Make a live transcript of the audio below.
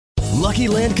Lucky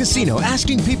Land Casino,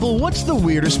 asking people, what's the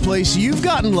weirdest place you've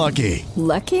gotten lucky?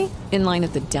 Lucky? In line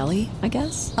at the deli, I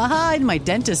guess? Aha, in my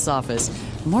dentist's office.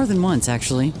 More than once,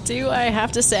 actually. Do I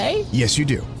have to say? Yes, you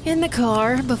do. In the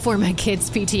car before my kids'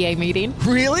 PTA meeting.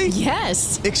 Really?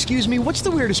 Yes. Excuse me, what's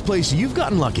the weirdest place you've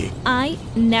gotten lucky? I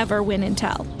never win and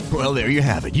tell. Well, there you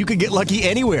have it. You can get lucky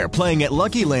anywhere, playing at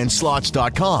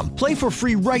LuckyLandSlots.com. Play for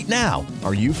free right now.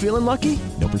 Are you feeling lucky?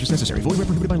 No purchase necessary. Void where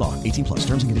prohibited by law. 18 plus.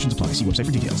 Terms and conditions apply. See website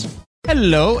for details.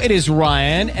 Hello, it is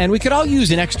Ryan, and we could all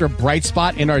use an extra bright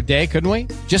spot in our day, couldn't we?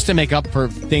 Just to make up for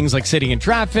things like sitting in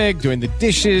traffic, doing the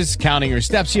dishes, counting your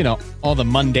steps, you know, all the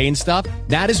mundane stuff.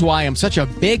 That is why I'm such a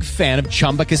big fan of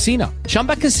Chumba Casino.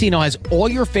 Chumba Casino has all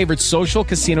your favorite social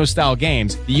casino-style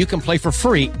games that you can play for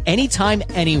free anytime,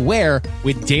 anywhere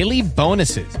with daily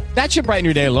bonuses. That should brighten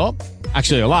your day a little.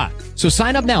 Actually, a lot. So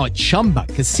sign up now at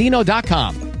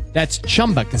ChumbaCasino.com. That's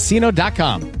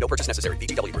ChumbaCasino.com. No purchase necessary.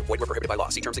 VGW Group. Void where prohibited by law.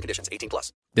 See terms and conditions. 18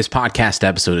 plus. This podcast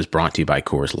episode is brought to you by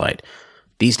Coors Light.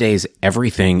 These days,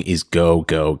 everything is go,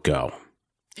 go, go.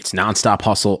 It's nonstop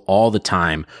hustle all the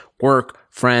time. Work,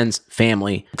 friends,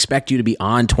 family expect you to be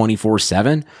on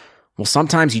 24/7. Well,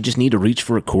 sometimes you just need to reach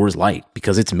for a Coors Light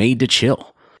because it's made to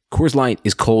chill. Coors Light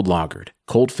is cold lagered,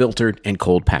 cold filtered, and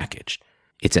cold packaged.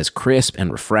 It's as crisp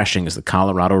and refreshing as the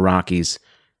Colorado Rockies.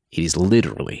 It is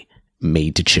literally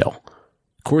made to chill.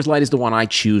 Coors Light is the one I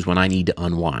choose when I need to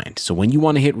unwind. So when you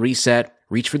want to hit reset,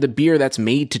 reach for the beer that's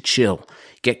made to chill.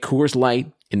 Get Coors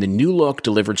Light in the new look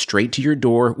delivered straight to your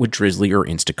door with Drizzly or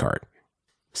Instacart.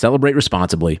 Celebrate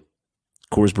responsibly.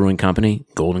 Coors Brewing Company,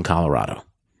 Golden, Colorado.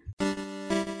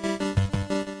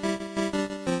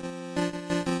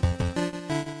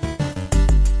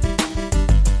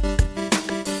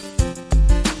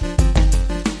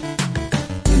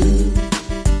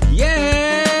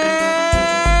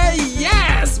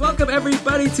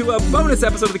 Everybody to a bonus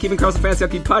episode of the Keeping Carlson Fantasy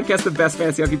Hockey Podcast, the best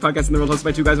fantasy hockey podcast in the world, hosted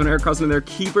by two guys on Eric Carlson and their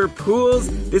keeper pools.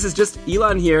 This is just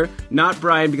Elon here, not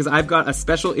Brian, because I've got a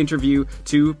special interview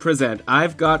to present.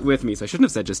 I've got with me, so I shouldn't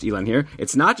have said just Elon here.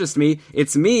 It's not just me,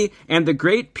 it's me and the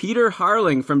great Peter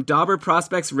Harling from Dobber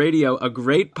Prospects Radio, a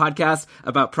great podcast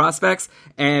about prospects,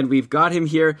 and we've got him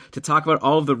here to talk about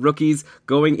all of the rookies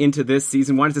going into this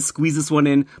season. Wanted to squeeze this one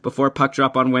in before puck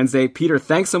drop on Wednesday. Peter,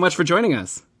 thanks so much for joining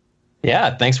us.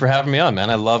 Yeah, thanks for having me on, man.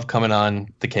 I love coming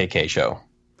on the KK show.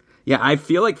 Yeah, I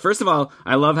feel like, first of all,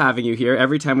 I love having you here.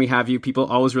 Every time we have you, people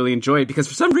always really enjoy it because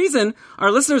for some reason, our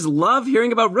listeners love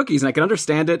hearing about rookies, and I can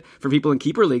understand it for people in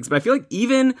keeper leagues, but I feel like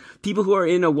even people who are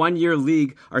in a one-year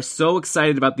league are so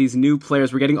excited about these new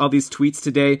players. We're getting all these tweets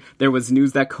today. There was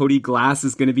news that Cody Glass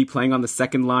is going to be playing on the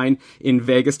second line in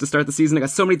Vegas to start the season. I got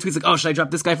so many tweets like, oh, should I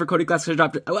drop this guy for Cody Glass?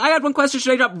 I had one question,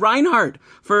 should I drop Reinhardt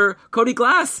for Cody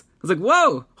Glass? I was like,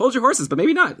 whoa, hold your horses, but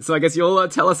maybe not. So I guess you'll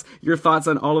tell us your thoughts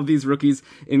on all of these rookies,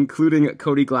 including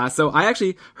Cody Glass. So I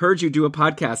actually heard you do a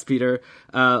podcast, Peter,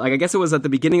 I guess it was at the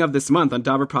beginning of this month on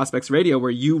Dobber Prospects Radio,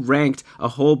 where you ranked a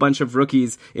whole bunch of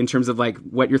rookies in terms of like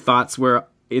what your thoughts were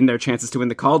in their chances to win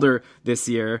the Calder this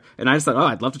year. And I just thought,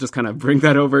 I'd love to just kind of bring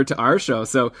that over to our show.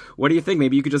 So what do you think?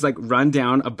 Maybe you could just like run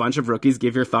down a bunch of rookies,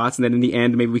 give your thoughts, and then in the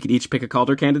end, maybe we could each pick a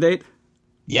Calder candidate?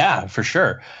 Yeah, for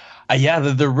sure.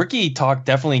 The rookie talk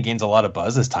definitely gains a lot of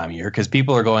buzz this time of year because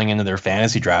people are going into their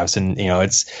fantasy drafts, and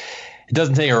it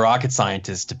doesn't take a rocket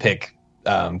scientist to pick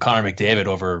Connor McDavid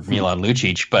over Milan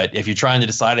Lucic. But if you're trying to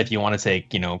decide if you want to take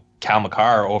Cal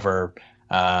McCarr over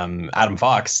Adam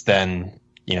Fox, then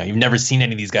you've never seen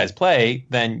any of these guys play,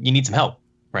 then you need some help,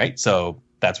 right? So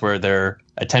that's where their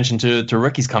attention to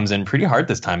rookies comes in pretty hard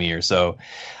this time of year. So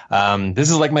this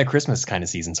is like my Christmas kind of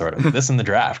season, sort of this and the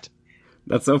draft.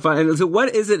 That's so fun. And so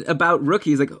what is it about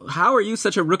rookies? Like, how are you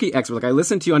such a rookie expert? Like, I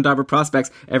listen to you on Dobber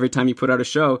Prospects every time you put out a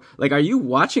show. Like, are you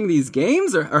watching these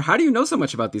games or how do you know so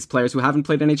much about these players who haven't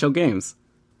played NHL games?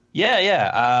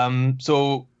 Yeah.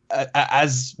 So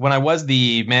as when I was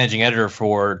the managing editor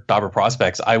for Dobber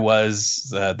Prospects, I was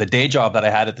the day job that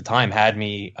I had at the time had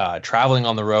me traveling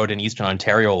on the road in Eastern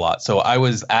Ontario a lot. So I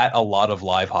was at a lot of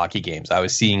live hockey games. I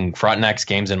was seeing Frontenac's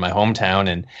games in my hometown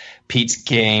and Pete's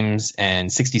games and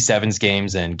 67's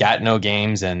games and Gatineau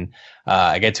games. And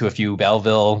I get to a few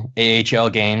Belleville AHL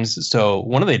games. So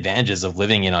one of the advantages of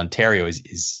living in Ontario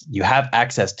is you have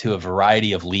access to a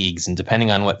variety of leagues. And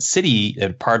depending on what city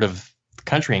and part of the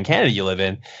country in Canada you live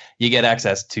in, you get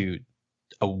access to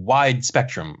a wide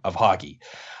spectrum of hockey.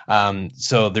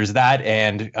 So there's that.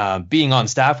 And being on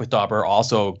staff with Dobber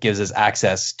also gives us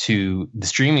access to the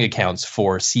streaming accounts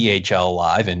for CHL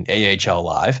Live and AHL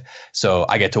Live. So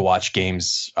I get to watch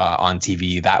games on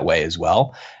TV that way as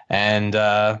well. And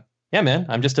Yeah, man,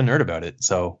 I'm just a nerd about it.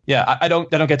 So yeah, I don't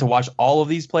get to watch all of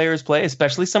these players play,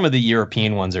 especially some of the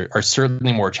European ones are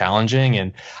certainly more challenging.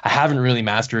 And I haven't really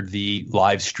mastered the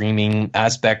live streaming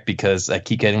aspect because I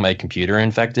keep getting my computer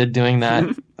infected doing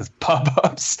that with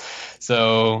pop-ups.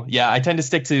 So yeah, I tend to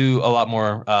stick to a lot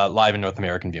more live and North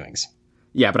American viewings.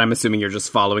 Yeah, but I'm assuming you're just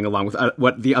following along with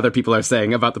what the other people are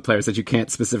saying about the players that you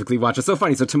can't specifically watch. It's so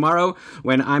funny. So tomorrow,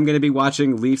 when I'm going to be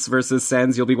watching Leafs versus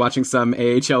Sens, you'll be watching some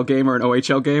AHL game or an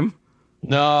OHL game?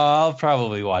 No, I'll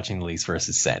probably be watching the Leafs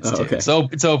versus Sens too. Okay. So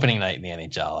it's opening night in the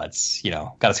NHL. It's,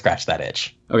 got to scratch that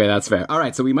itch. Okay, that's fair. All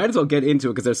right, so we might as well get into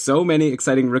it because there's so many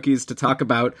exciting rookies to talk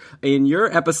about. In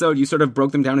your episode, you sort of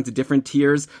broke them down into different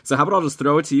tiers. So how about I'll just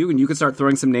throw it to you and you can start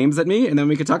throwing some names at me and then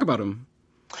we can talk about them.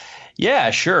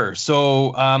 Yeah, sure.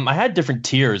 So I had different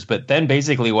tiers, but then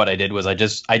basically what I did was I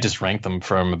just ranked them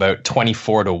from about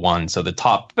 24 to 1. So the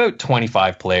top about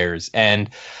 25 players. And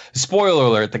spoiler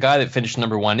alert, the guy that finished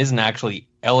number 1 isn't actually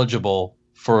eligible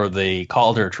for the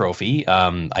Calder Trophy.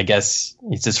 I guess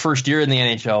it's his first year in the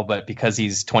NHL, but because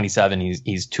he's 27,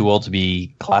 he's too old to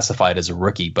be classified as a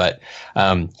rookie. But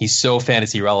he's so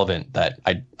fantasy relevant that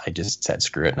I just said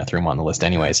screw it and I threw him on the list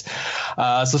anyways.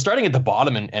 So starting at the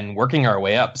bottom and working our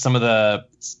way up, some of the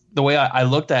way I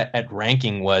looked at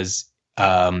ranking was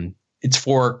it's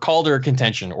for Calder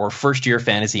contention or first year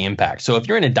fantasy impact. So if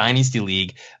you're in a dynasty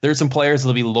league, there's some players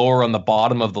that'll be lower on the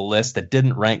bottom of the list that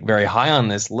didn't rank very high on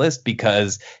this list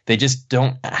because they just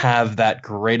don't have that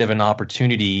great of an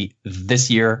opportunity this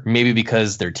year, maybe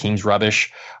because their team's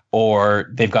rubbish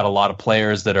or they've got a lot of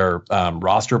players that are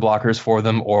roster blockers for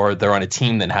them, or they're on a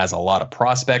team that has a lot of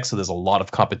prospects. So there's a lot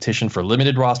of competition for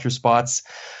limited roster spots.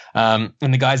 And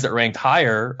the guys that ranked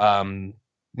higher,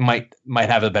 might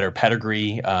have a better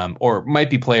pedigree, or might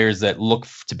be players that look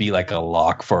to be like a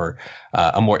lock for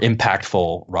a more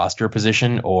impactful roster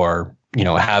position, or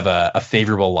have a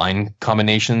favorable line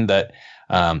combination that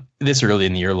this early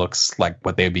in the year looks like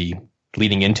what they'd be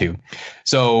leading into.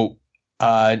 So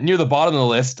near the bottom of the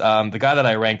list, the guy that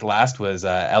I ranked last was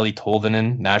Eli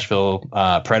Tolvanen, Nashville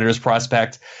Predators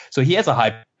prospect. So he has a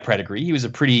high pedigree. He was a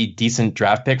pretty decent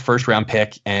draft pick, first round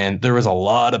pick, and there was a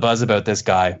lot of buzz about this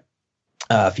guy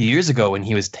a few years ago when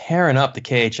he was tearing up the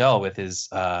KHL with his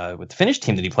with the Finnish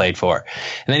team that he played for.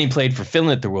 And then he played for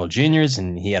Finland at the World Juniors,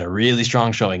 and he had a really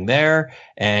strong showing there,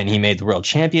 and he made the World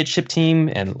Championship team.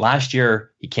 And last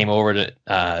year he came over to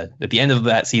at the end of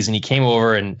that season, he came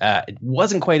over and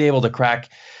wasn't quite able to crack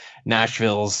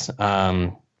Nashville's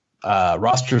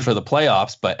roster for the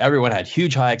playoffs, but everyone had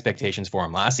huge high expectations for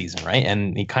him last season, right?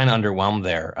 And he kind of underwhelmed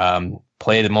there.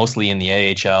 Played mostly in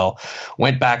the AHL,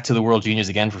 went back to the World Juniors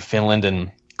again for Finland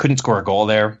and couldn't score a goal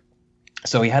there.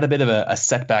 So he had a bit of a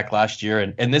setback last year.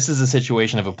 And this is a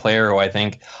situation of a player who I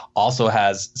think also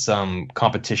has some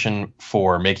competition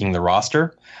for making the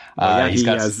roster.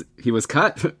 He was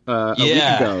cut a week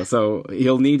ago, so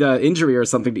he'll need an injury or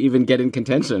something to even get in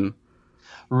contention.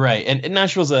 Right, and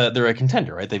Nashville's they're a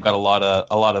contender, right? They've got a lot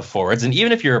of forwards, and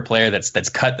even if you're a player that's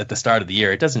cut at the start of the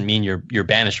year, it doesn't mean you're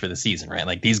banished for the season, right?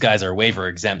 Like these guys are waiver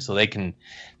exempt, so they can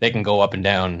go up and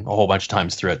down a whole bunch of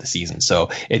times throughout the season. So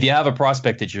if you have a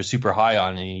prospect that you're super high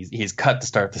on and he's cut to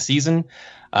start the season,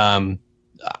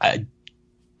 I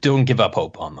don't give up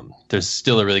hope on them. There's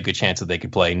still a really good chance that they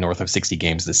could play north of 60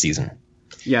 games this season.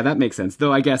 Yeah, that makes sense.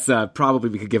 Though I guess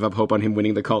probably we could give up hope on him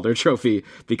winning the Calder Trophy,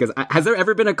 because has there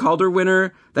ever been a Calder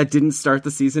winner that didn't start the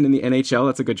season in the NHL?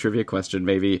 That's a good trivia question,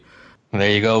 maybe.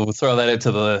 There you go. We'll throw that out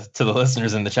to the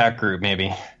listeners in the chat group,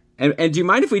 maybe. And do you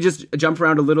mind if we just jump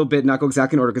around a little bit, not go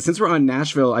exactly in order? Because since we're on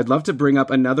Nashville, I'd love to bring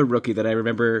up another rookie that I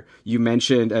remember you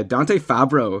mentioned, Dante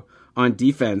Fabro on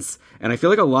defense. And I feel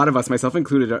like a lot of us, myself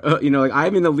included,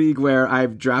 I'm in the league where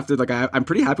I've drafted, I'm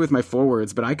pretty happy with my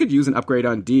forwards, but I could use an upgrade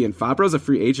on D. And Fabro's a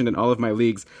free agent in all of my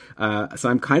leagues. So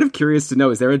I'm kind of curious to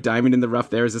know, is there a diamond in the rough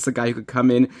there? Is this a guy who could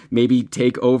come in, maybe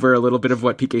take over a little bit of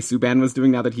what PK Subban was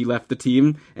doing now that he left the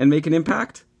team and make an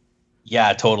impact?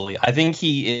 Yeah, totally. I think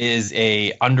he is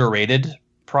a underrated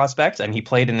prospect, and he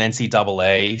played in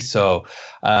NCAA. So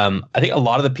I think a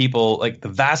lot of the people, like the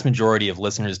vast majority of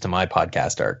listeners to my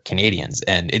podcast, are Canadians,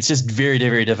 and it's just very,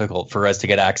 very difficult for us to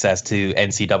get access to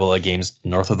NCAA games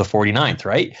north of the 49th,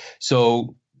 right?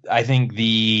 So I think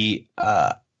the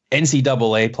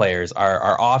NCAA players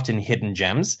are often hidden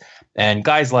gems, and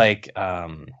guys like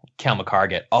Cal McCarr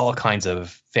get all kinds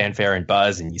of fanfare and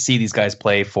buzz, and you see these guys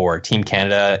play for Team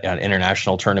Canada on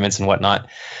international tournaments and whatnot.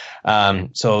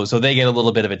 So they get a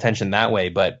little bit of attention that way.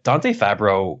 But Dante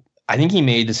Fabro, I think he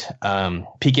made PK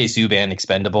Subban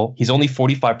expendable. He's only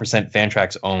 45%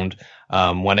 Fantrax owned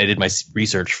when I did my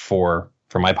research for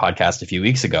for my podcast a few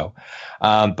weeks ago.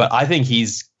 But I think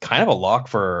he's kind of a lock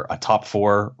for a top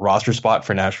 4 roster spot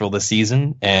for Nashville this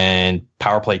season and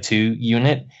power play 2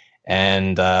 unit.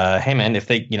 And hey, man, if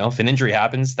an injury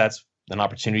happens, that's an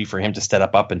opportunity for him to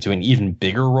step up into an even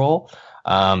bigger role.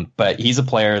 But he's a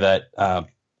player that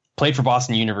played for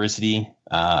Boston University,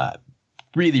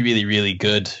 really, really, really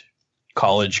good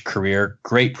college career,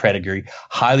 great pedigree,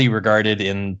 highly regarded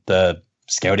in the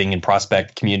scouting and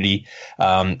prospect community.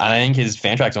 And I think his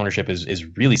Fantrax ownership is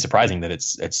really surprising that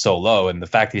it's so low. And the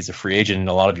fact that he's a free agent in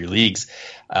a lot of your leagues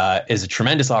is a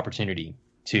tremendous opportunity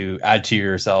to add to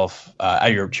yourself,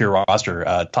 to your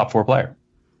roster, top 4 player.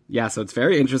 Yeah, so it's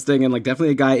very interesting, and like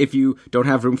definitely a guy, if you don't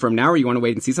have room for him now or you want to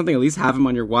wait and see something, at least have him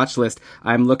on your watch list.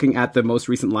 I'm looking at the most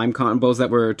recent line combos that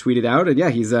were tweeted out, and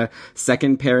yeah, he's a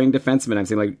second pairing defenseman. I'm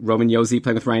seeing like Roman Josi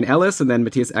playing with Ryan Ellis, and then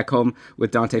Matthias Ekholm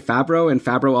with Dante Fabro, and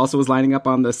Fabro also was lining up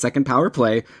on the second power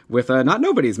play with not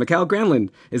nobodies. Mikael Granlund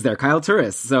is there, Kyle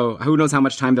Turris, so who knows how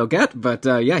much time they'll get, but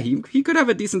yeah, he could have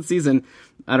a decent season.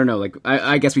 I don't know, like,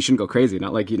 I guess we shouldn't go crazy,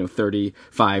 not like,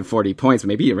 35, 40 points, but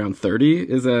maybe around 30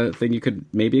 is a thing you could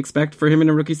maybe expect for him in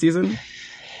a rookie season.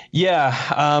 Yeah,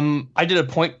 I did a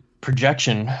point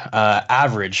projection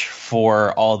average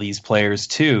for all these players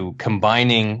too,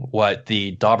 combining what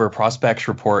the Dauber Prospects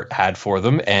report had for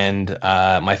them and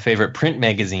my favorite print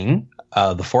magazine,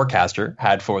 The Forecaster,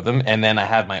 had for them, and then I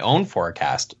had my own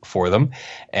forecast for them,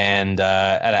 and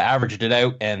I averaged it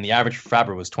out, and the average for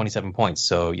Fabro was 27 points.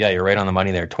 So yeah, you're right on the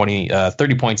money there.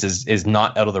 30 points is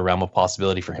not out of the realm of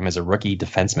possibility for him as a rookie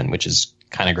defenseman, which is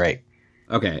kind of great.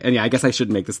 Okay, and yeah, I guess I should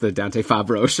make this the Dante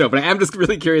Fabro show, but I am just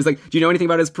really curious, like, do you know anything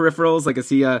about his peripherals? Like, is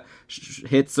he a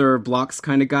hits or blocks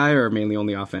kind of guy, or mainly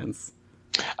only offense?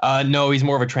 No, he's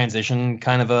more of a transition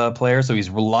kind of a player, so he's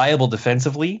reliable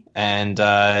defensively, and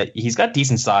he's got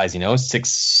decent size,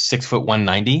 6 foot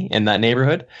 190 in that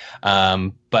neighborhood,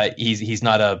 but he's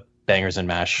not a bangers and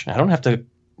mash. I don't have to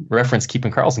reference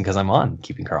Keeping Karlsson because I'm on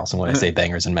Keeping Karlsson when I say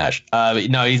bangers and mash.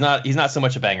 No, he's not so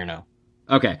much a banger, no.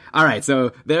 Okay. All right.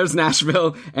 So there's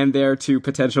Nashville and their 2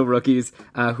 potential rookies.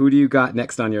 Who do you got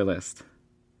next on your list?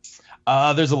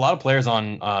 There's a lot of players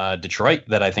on Detroit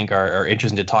that I think are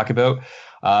interesting to talk about.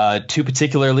 2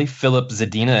 particularly, Philip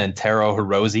Zadina and Taro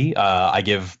Hirose. I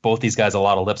give both these guys a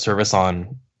lot of lip service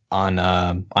on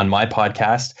my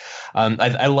podcast.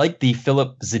 I like the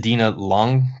Philip Zadina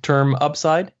long-term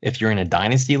upside if you're in a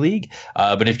dynasty league.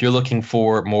 But if you're looking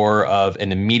for more of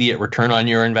an immediate return on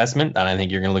your investment, then I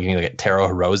think you're going to look at Taro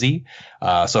Hirose.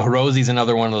 So Hirose is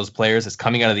another one of those players that's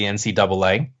coming out of the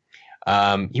NCAA.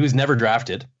 He was never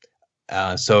drafted.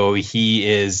 So he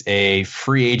is a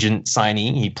free agent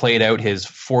signee. He played out his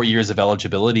 4 years of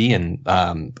eligibility, and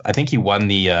I think he won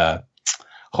the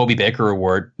Hobey Baker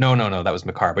Award. No, that was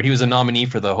McCarr. But he was a nominee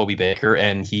for the Hobey Baker,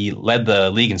 and he led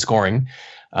the league in scoring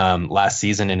last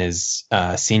season in his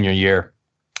senior year.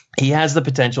 He has the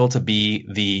potential to be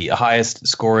the highest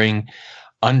scoring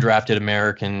undrafted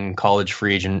American college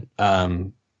free agent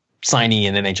signee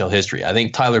in NHL history. I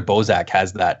think Tyler Bozak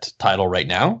has that title right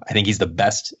now. I think he's the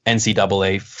best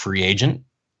NCAA free agent,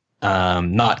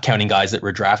 not counting guys that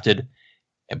were drafted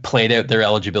and played out their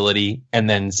eligibility and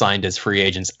then signed as free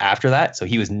agents after that. So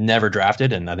he was never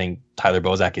drafted, and I think Tyler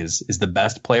Bozak is the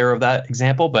best player of that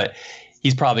example, but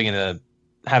he's probably going to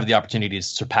have the opportunity to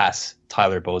surpass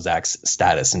Tyler Bozak's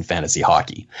status in fantasy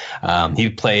hockey. He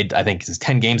played, I think,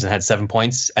 10 games and had 7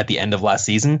 points at the end of last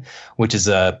season, which is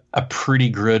a pretty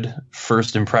good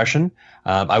first impression.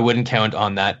 I wouldn't count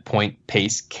on that point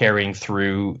pace carrying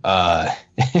through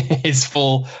his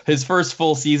first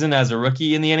full season as a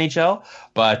rookie in the NHL,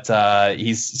 but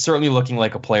he's certainly looking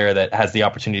like a player that has the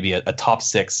opportunity to be a top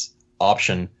 6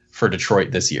 option for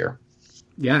Detroit this year.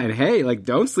 Yeah, and hey, like,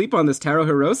 don't sleep on this Taro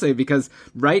Hirose, because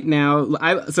right now,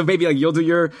 so maybe like you'll do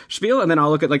your spiel and then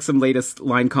I'll look at like some latest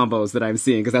line combos that I'm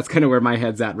seeing, because that's kind of where my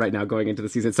head's at right now going into the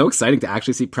season. It's so exciting to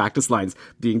actually see practice lines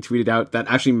being tweeted out that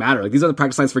actually matter. Like, these are the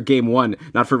practice lines for game 1,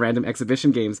 not for random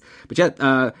exhibition games. But yet,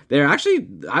 they're actually,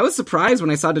 I was surprised when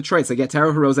I saw Detroit. So,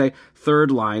 Taro Hirose, third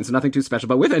line, so nothing too special,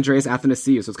 but with Andreas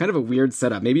Athanasiou. So it's kind of a weird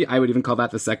setup. Maybe I would even call that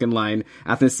the second line.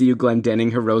 Athanasiou,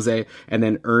 Glendening, Hirose, and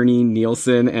then Ernie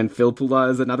Nielsen and Phil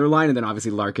Pula is another line, and then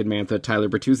obviously Larkin, Mantha, Tyler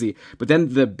Bertuzzi. But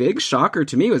then the big shocker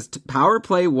to me was power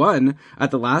play 1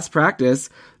 at the last practice.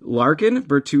 Larkin,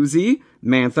 Bertuzzi,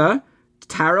 Mantha,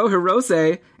 Taro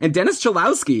Hirose, and Dennis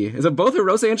Chalowski. Is it both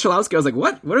Hirose and Chalowski? I was like,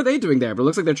 what? What are they doing there? But it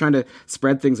looks like they're trying to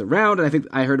spread things around, and I think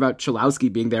I heard about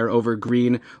Chalowski being there over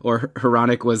Green, or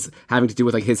Hronek was having to do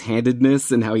with like his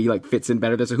handedness and how he like fits in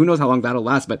better there. So who knows how long that'll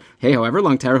last, but hey, however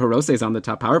long Taro Hirose is on the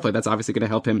top power play, that's obviously going to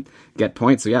help him get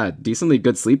points. So yeah, decently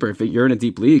good sleeper. If you're in a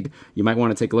deep league, you might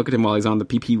want to take a look at him while he's on the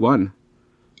PP1.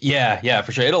 Yeah,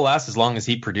 for sure. It'll last as long as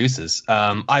he produces.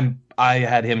 I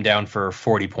had him down for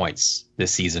 40 points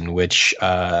this season, which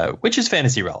is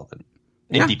fantasy relevant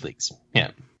in deep leagues.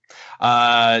 Yeah.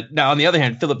 Now on the other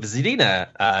hand, Philip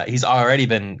Zadina, he's already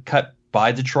been cut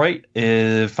by Detroit,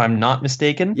 if I'm not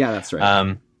mistaken. Yeah, that's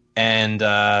right.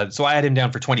 So I had him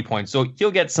down for 20 points. So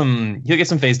he'll get some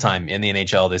phase time in the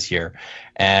NHL this year.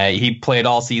 He played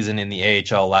all season in the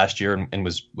AHL last year and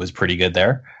was pretty good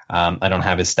there. I don't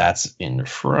have his stats in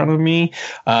front of me.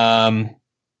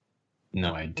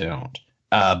 No, I don't.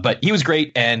 But he was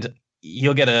great, and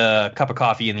he'll get a cup of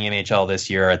coffee in the NHL this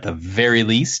year at the very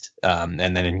least. And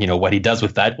then, what he does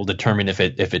with that will determine if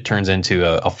it turns into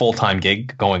a full-time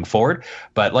gig going forward.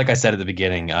 But like I said at the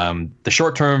beginning, the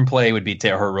short-term play would be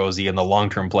Teo Rosie, and the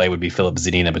long-term play would be Philip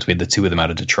Zadina between the two of them out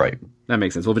of Detroit. That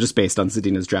makes sense. Well, just based on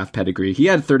Zadina's draft pedigree, he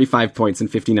had 35 points in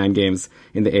 59 games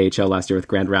in the AHL last year with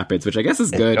Grand Rapids, which I guess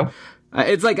is good.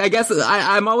 It's like, I guess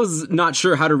I'm always not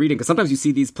sure how to read it, because sometimes you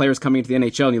see these players coming into the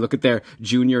NHL and you look at their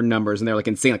junior numbers and they're like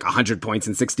insane, like 100 points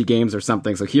in 60 games or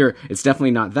something. So here, it's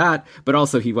definitely not that, but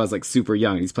also he was like super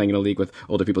young. He's playing in a league with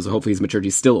older people, so hopefully he's matured.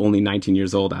 He's still only 19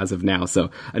 years old as of now.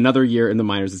 So another year in the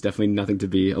minors is definitely nothing to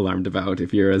be alarmed about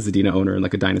if you're a Zadina owner in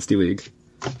like a dynasty league.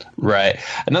 Right.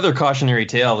 Another cautionary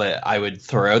tale that I would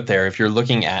throw out there, if you're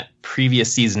looking at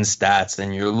previous season stats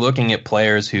and you're looking at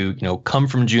players who, come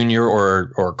from junior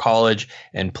or college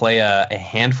and play a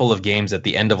handful of games at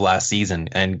the end of last season.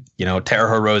 And,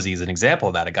 Teo Rosie is an example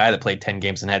of that, a guy that played 10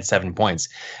 games and had 7 points.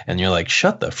 And you're like,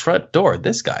 shut the front door.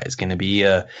 This guy is going to be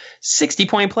a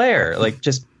 60-point player. Like,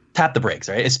 just tap the brakes,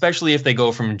 right? Especially if they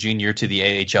go from junior to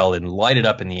the AHL and light it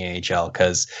up in the AHL,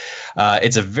 because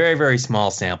it's a very, very small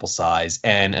sample size.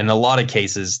 And in a lot of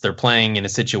cases, they're playing in a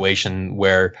situation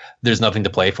where there's nothing to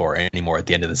play for anymore at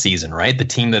the end of the season, right? The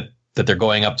team that they're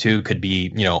going up to could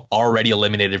be, already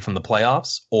eliminated from the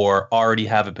playoffs or already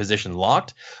have a position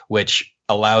locked, which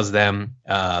allows them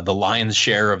the lion's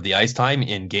share of the ice time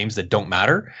in games that don't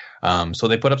matter. So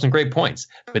they put up some great points.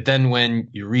 But then when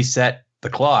you reset the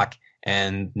clock,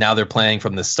 and now they're playing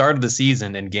from the start of the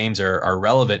season and games are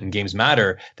relevant and games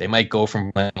matter, they might go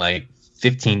from like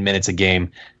 15 minutes a game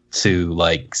to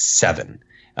like 7.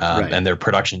 Right. And their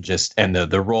production and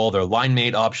the role, their line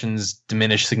mate options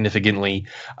diminish significantly.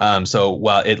 So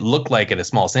while it looked like at a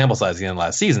small sample size at the end of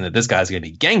last season that this guy's going to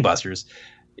be gangbusters,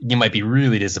 you might be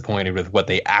really disappointed with what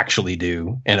they actually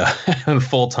do in a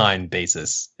full-time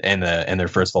basis in their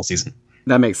first full season.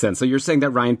 That makes sense. So you're saying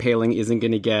that Ryan Poehling isn't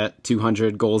going to get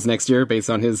 200 goals next year based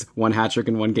on his one hat trick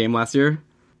in one game last year?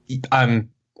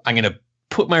 I'm going to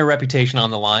put my reputation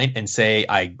on the line and say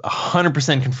I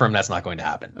 100% confirm that's not going to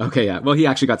happen. Okay, yeah. Well, he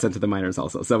actually got sent to the minors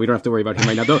also, so we don't have to worry about him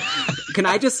right now. Though, can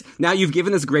I just, now you've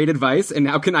given this great advice, and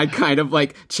now can I kind of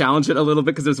like challenge it a little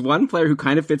bit? Because there's one player who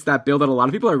kind of fits that bill that a lot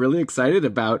of people are really excited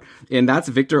about, and that's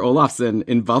Victor Olofsson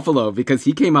in Buffalo, because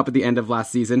he came up at the end of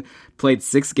last season, played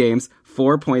 6 games,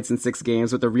 4 points in 6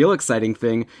 games. But the real exciting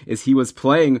thing is he was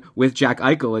playing with Jack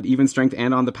Eichel at even strength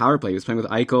and on the power play. He was playing with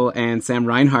Eichel and Sam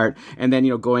Reinhart. And then,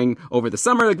 going over the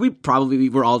summer, like we probably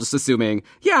were all just assuming,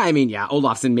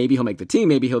 Olofsson, maybe he'll make the team,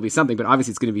 maybe he'll be something, but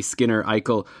obviously it's going to be Skinner,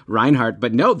 Eichel, Reinhart.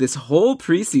 But no, this whole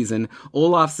preseason,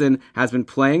 Olofsson has been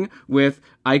playing with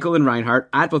Eichel and Reinhart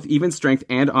at both even strength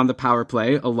and on the power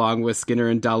play, along with Skinner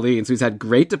and Dali. And so he's had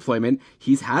great deployment.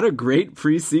 He's had a great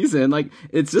preseason. Like,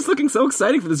 it's just looking so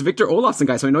exciting for this Victor Olofsson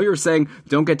guy. So I know you were saying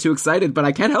don't get too excited, but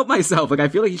I can't help myself. Like, I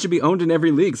feel like he should be owned in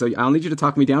every league. So I'll need you to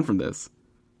talk me down from this.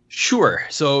 Sure.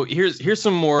 So here's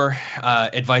some more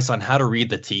advice on how to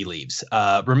read the tea leaves.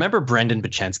 Remember Brendan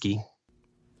Bachensky?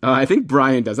 I think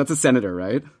Brian does. That's a senator,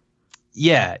 right?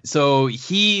 Yeah, so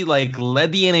he led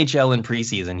the NHL in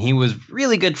preseason. He was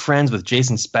really good friends with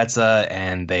Jason Spezza,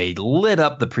 and they lit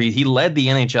up he led the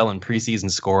NHL in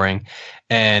preseason scoring.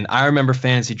 And I remember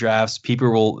fantasy drafts.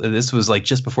 This was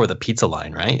just before the pizza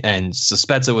line, right? And so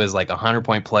Spezza was like a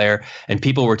 100-point player, and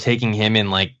people were taking him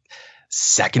in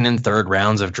second and third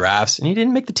rounds of drafts, and he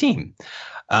didn't make the team.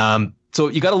 So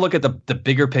you got to look at the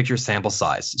bigger picture sample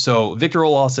size. So Victor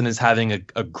Olofsson is having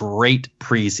a great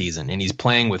preseason, and he's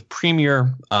playing with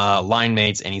premier line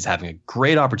mates, and he's having a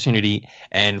great opportunity,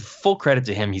 and full credit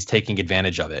to him. He's taking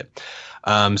advantage of it.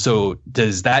 So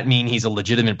does that mean he's a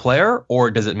legitimate player, or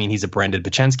does it mean he's a Brendan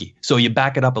Bachensky? So you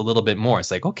back it up a little bit more.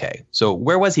 It's like, okay, so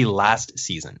where was he last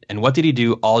season, and what did he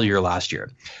do all year last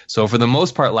year? So for the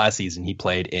most part last season, he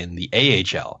played in the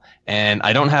AHL, and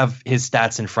I don't have his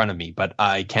stats in front of me, but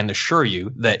I can assure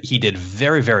you that he did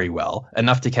very, very well,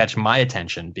 enough to catch my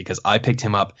attention because I picked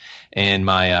him up in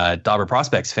my Dobber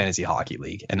Prospects Fantasy Hockey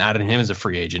League and added him as a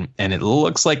free agent, and it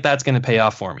looks like that's going to pay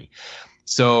off for me.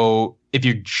 So if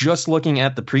you're just looking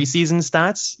at the preseason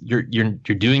stats, you're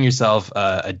doing yourself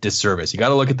a disservice. You got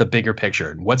to look at the bigger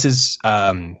picture. What's his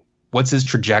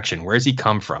trajectory? Where's he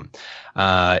come from?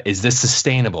 Is this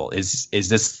sustainable? Is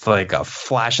this like a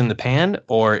flash in the pan,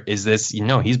 or is this,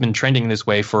 he's been trending this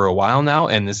way for a while now,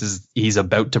 and he's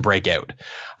about to break out.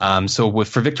 So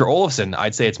for Victor Olofsson,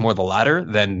 I'd say it's more the latter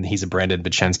than he's a Brandon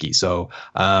Bachenski. So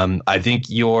I think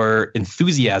your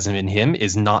enthusiasm in him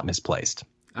is not misplaced.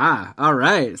 All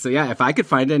right. So yeah, if I could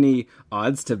find any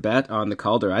odds to bet on the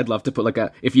Calder, I'd love to put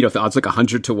if the odds like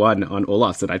 100-1 on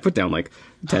Olofsson, I'd put down like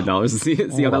 $10 and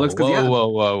see how that looks.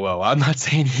 Whoa. I'm not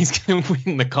saying he's going to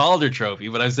win the Calder trophy,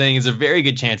 but I'm saying there's a very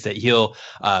good chance that he'll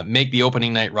make the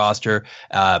opening night roster,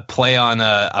 play on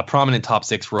a prominent top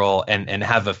 6 role, and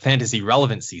have a fantasy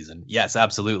relevant season. Yes,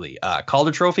 absolutely.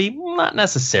 Calder trophy, not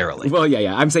necessarily. Well,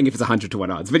 yeah. I'm saying if it's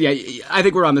 100-1 odds, but yeah, I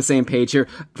think we're on the same page here.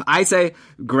 I say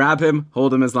grab him,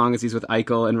 hold him as long as he's with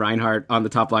Eichel and Reinhart on the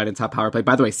top line and top power play.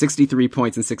 By the way, 63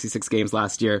 points in 66 games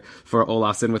last year for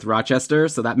Olofsson with Rochester.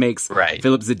 So that makes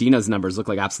Philip Zadina's numbers look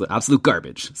like absolute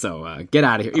garbage. So get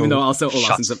out of here. Even though also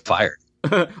Olofsson's fired.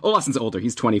 Olofsson's older.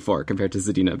 He's 24 compared to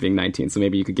Zadina being 19. So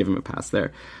maybe you could give him a pass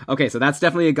there. Okay, so that's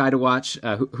definitely a guy to watch.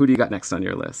 Who do you got next on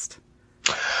your list?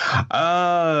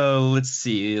 Let's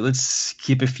see. Let's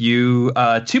keep a few.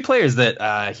 2 players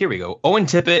that here we go. Owen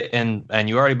Tippett and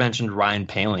you already mentioned Ryan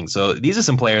Poehling. So these are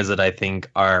some players that I think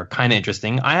are kind of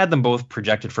interesting. I had them both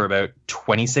projected for about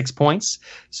 26 points.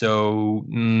 So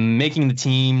making the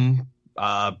team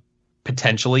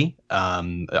potentially.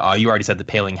 You already said that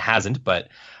Poehling hasn't, but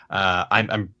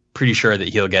I'm pretty sure that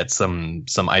he'll get some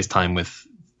ice time with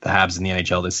the Habs in the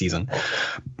NHL this season.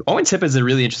 Owen Tippett is a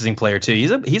really interesting player too.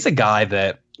 He's a guy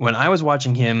that when I was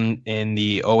watching him in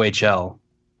the OHL,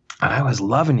 I was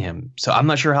loving him. So I'm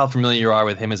not sure how familiar you are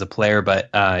with him as a player, but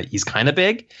he's kind of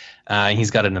big. He's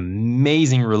got an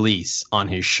amazing release on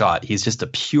his shot. He's just a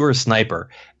pure sniper,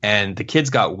 and the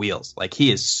kid's got wheels. Like,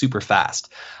 he is super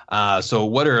fast. So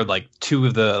what are like 2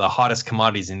 of the hottest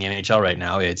commodities in the NHL right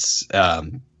now? It's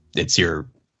your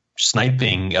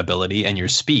sniping ability and your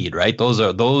speed, right?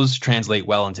 Those translate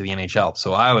well into the NHL.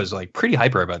 So I was like pretty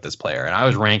hyper about this player, and I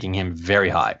was ranking him very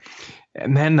high.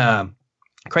 And then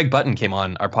Craig Button came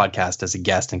on our podcast as a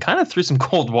guest and kind of threw some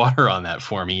cold water on that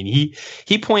for me. And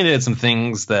he pointed at some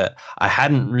things that I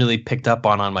hadn't really picked up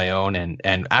on my own.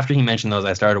 And after he mentioned those,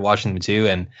 I started watching them too.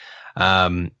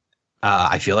 And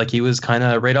I feel like he was kind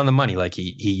of right on the money, like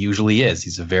he usually is.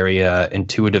 He's a very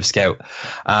intuitive scout.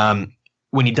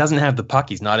 When he doesn't have the puck,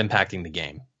 he's not impacting the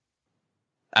game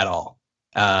at all.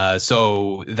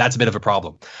 So that's a bit of a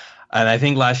problem. And I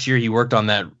think last year he worked on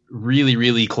that really,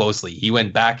 really closely. He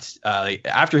went back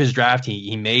after his draft.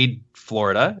 He made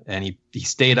Florida, and he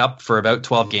stayed up for about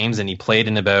 12 games, and he played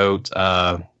in about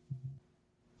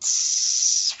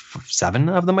 7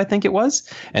 of them, I think it was.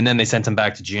 And then they sent him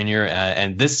back to junior.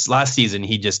 And this last season,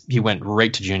 he went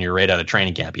right to junior right out of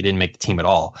training camp. He didn't make the team at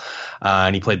all.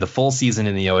 And he played the full season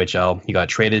in the OHL. He got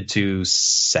traded to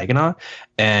Saginaw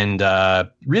and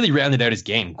really rounded out his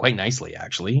game quite nicely,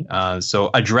 actually. So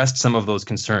addressed some of those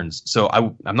concerns. So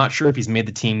I'm not sure if he's made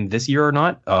the team this year or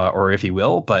not, or if he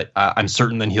will, but I'm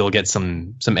certain that he'll get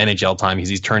some NHL time because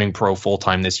he's turning pro full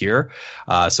time this year.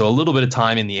 So a little bit of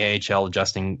time in the AHL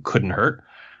adjusting couldn't hurt.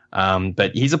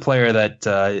 But he's a player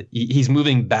that he's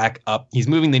moving back up. He's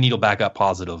moving the needle back up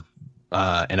positive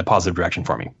in a positive direction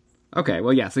for me. Okay,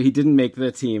 well, yeah, so he didn't make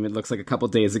the team. It looks like a couple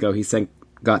days ago he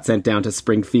got sent down to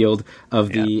Springfield of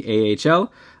the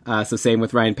AHL. So same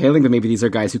with Ryan Poehling, but maybe these are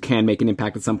guys who can make an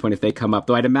impact at some point if they come up.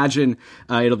 Though I'd imagine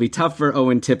it'll be tough for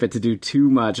Owen Tippett to do too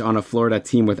much on a Florida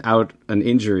team without an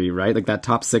injury, right? Like, that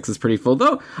top 6 is pretty full.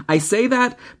 Though I say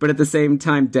that, but at the same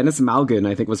time, Dennis Malgin,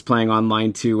 I think, was playing on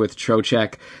line 2 with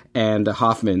Trocheck and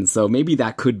Hoffman. So maybe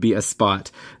that could be a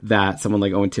spot that someone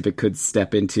like Owen Tippett could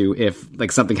step into if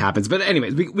like something happens. But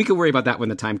anyways, we could worry about that when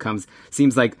the time comes.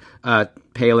 Seems like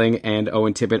Poehling and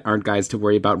Owen Tippett aren't guys to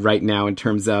worry about right now in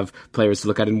terms of players to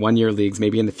look at in one-year leagues,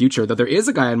 maybe in the future. Though there is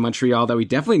a guy in Montreal that we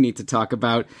definitely need to talk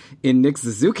about in Nick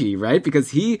Suzuki, right?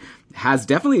 Because he has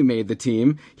definitely made the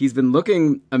team. He's been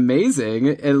looking amazing.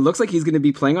 It looks like he's going to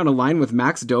be playing on a line with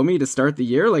Max Domi to start the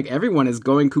year. Like, everyone is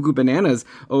going cuckoo bananas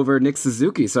over Nick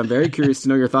Suzuki. So I'm very curious to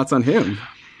know your thoughts on him.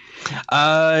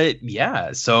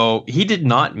 Yeah, so he did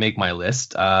not make my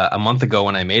list. A month ago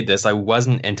when I made this, I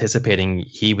wasn't anticipating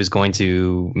he was going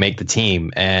to make the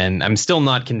team, and I'm still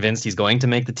not convinced he's going to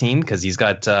make the team because he's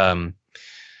got oh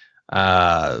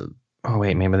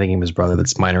wait, maybe I'm thinking of his brother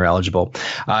that's minor eligible.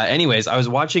 Anyways, I was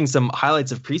watching some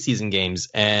highlights of preseason games,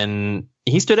 and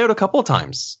he stood out a couple of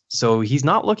times. So he's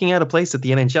not looking at a place at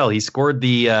the NHL. He scored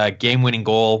the game-winning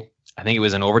goal I think it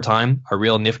was in overtime, a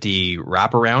real nifty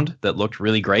wraparound that looked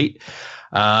really great.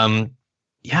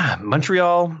 Yeah,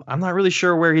 Montreal, I'm not really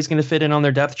sure where he's going to fit in on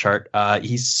their depth chart.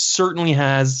 He certainly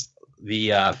has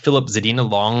the Philip Zadina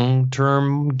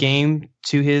long-term game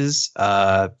to his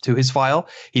file.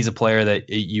 He's a player that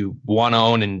you want to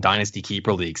own in dynasty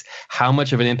keeper leagues. How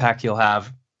much of an impact he'll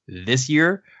have this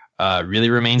year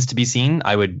really remains to be seen.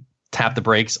 I would tap the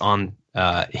brakes on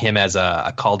him as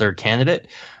a Calder candidate,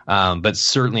 but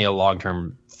certainly a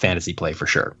long-term fantasy play for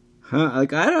sure.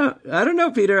 Like I don't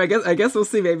know, Peter. I guess we'll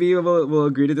see. Maybe we'll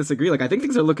agree to disagree. Like I think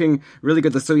things are looking really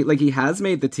good. So he has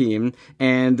made the team,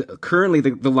 and currently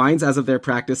the lines as of their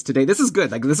practice today. This is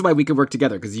good. Like this is why we could work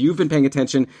together, because you've been paying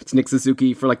attention to Nick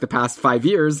Suzuki for like the past 5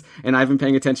 years, and I've been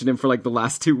paying attention to him for like the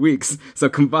last 2 weeks. So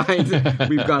combined,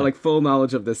 we've got like full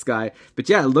knowledge of this guy. But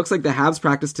yeah, it looks like the Habs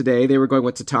practice today. They were going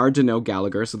with Tatar, Deneau,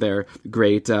 Gallagher. So their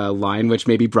great line, which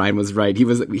maybe Brian was right. He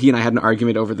and I had an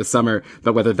argument over the summer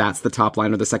about whether that's the top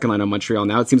line or the second line on Montreal.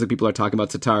 Now it seems like people are talking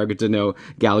about Tatar, Deneau,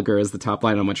 Gallagher as the top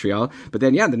line on Montreal. But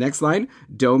then, yeah, the next line,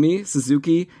 Domi,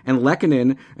 Suzuki, and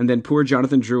Lehkonen, and then poor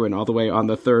Jonathan Drouin all the way on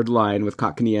the third line with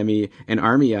Kotkaniemi and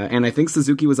Armia. And I think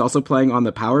Suzuki was also playing on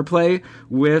the power play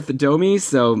with Domi,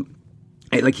 so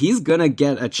like he's gonna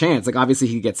get a chance. Like obviously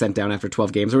he could get sent down after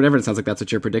 12 games or whatever. It sounds like that's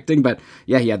what you're predicting. But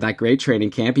yeah, he had that great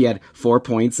training camp. He had 4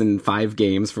 points in 5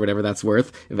 games for whatever that's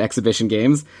worth of exhibition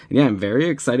games. And yeah, I'm very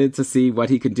excited to see what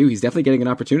he can do. He's definitely getting an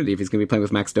opportunity if he's gonna be playing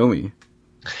with Max Domi.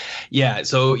 Yeah,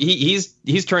 so he's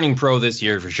turning pro this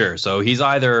year for sure. So he's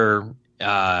either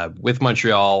with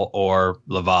Montreal or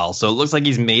Laval. So it looks like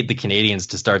he's made the Canadiens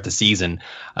to start the season.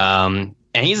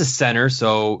 And he's a center,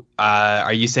 so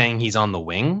are you saying he's on the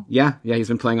wing? Yeah, he's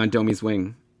been playing on Domi's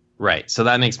wing. Right, so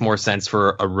that makes more sense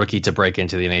for a rookie to break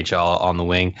into the NHL on the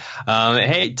wing.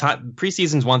 Hey,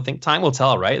 preseason's one thing. Time will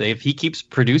tell, right? If he keeps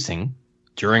producing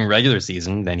during regular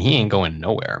season, then he ain't going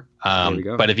nowhere. There we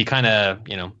go. But if he kind of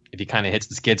hits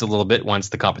the skids a little bit once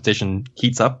the competition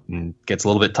heats up and gets a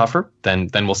little bit tougher, then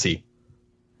we'll see.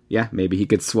 Yeah, maybe he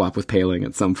could swap with Paling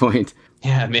at some point.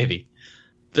 Yeah, maybe.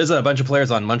 There's a bunch of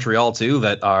players on Montreal, too,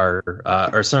 that are,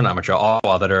 or sorry, not Montreal,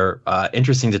 Ottawa, that are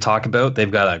interesting to talk about. They've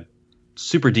got a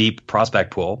super deep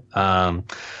prospect pool.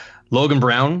 Logan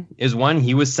Brown is one.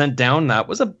 He was sent down. That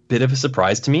was a bit of a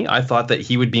surprise to me. I thought that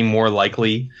he would be more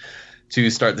likely to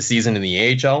start the season in the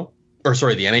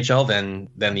NHL than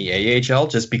the AHL,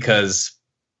 just because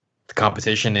the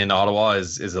competition in Ottawa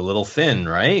is a little thin,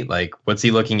 right? Like, what's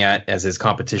he looking at as his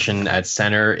competition at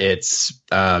center? It's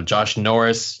Josh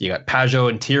Norris. You got Pajot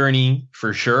and Tierney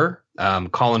for sure.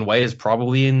 Colin White is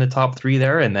probably in the top 3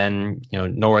 there, and then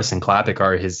Norris and Klapik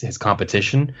are his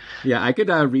competition. Yeah, I could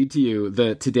read to you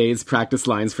today's practice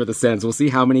lines for the Sens. We'll see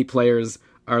how many players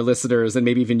our listeners and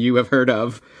maybe even you have heard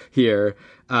of here.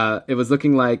 It was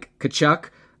looking like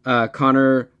Tkachuk,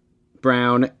 Connor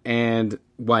Brown, and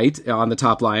White on the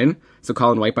top line. So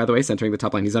Colin White, by the way, centering the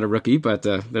top line. He's not a rookie, but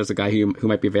there's a guy who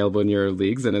might be available in your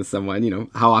leagues, and as someone,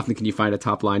 how often can you find a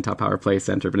top line, top power play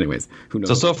center? But anyways, who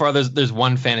knows? So far, there's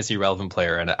one fantasy relevant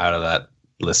player out of that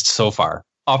list so far,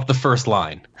 off the first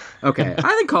line. Okay, I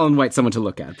think Colin White's someone to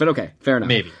look at, but okay, fair enough.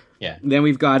 Maybe, yeah. Then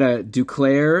we've got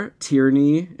Duclair,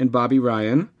 Tierney, and Bobby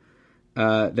Ryan.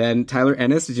 Then Tyler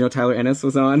Ennis. Did you know Tyler Ennis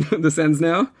was on the Sens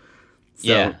now? So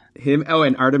yeah. Him. Oh,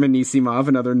 and Artem Anisimov,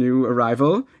 another new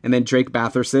arrival. And then Drake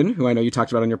Batherson, who I know you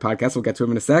talked about on your podcast. We'll get to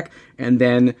him in a sec. And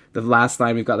then the last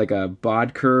line, we've got like a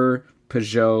Bodker,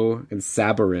 Pajot, and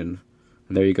Sabarin.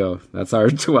 And there you go. That's our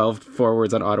 12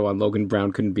 forwards on Ottawa. And Logan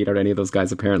Brown couldn't beat out any of those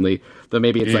guys, apparently. Though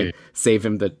maybe it's like save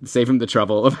him the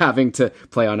trouble of having to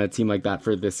play on a team like that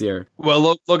for this year.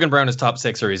 Well, Logan Brown is top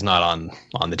 6, or he's not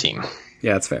on the team.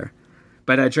 Yeah, that's fair.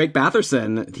 But Drake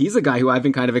Batherson, he's a guy who I've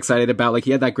been kind of excited about. Like,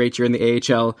 he had that great year in the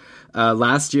AHL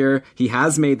last year. He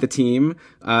has made the team.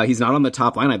 He's not on the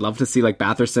top line. I'd love to see, like,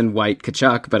 Batherson, White,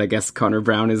 Tkachuk, but I guess Connor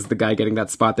Brown is the guy getting that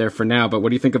spot there for now. But what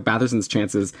do you think of Batherson's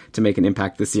chances to make an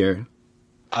impact this year?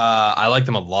 I like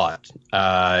them a lot.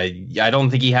 I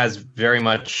don't think he has very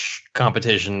much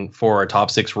competition for a top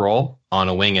 6 role on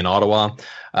a wing in Ottawa.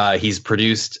 He's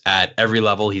produced at every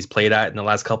level he's played at in the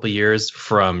last couple of years,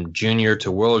 from junior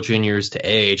to World Juniors to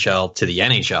AHL to the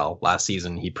NHL. Last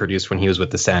season, he produced when he was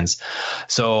with the Sens.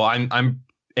 So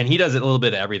and he does a little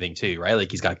bit of everything too, right? Like,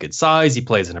 he's got good size. He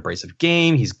plays an abrasive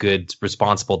game. He's good,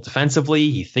 responsible defensively.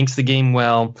 He thinks the game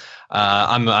well.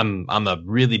 I'm a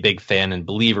really big fan and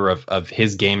believer of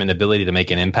his game and ability to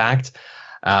make an impact.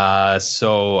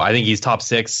 So I think he's top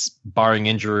 6, barring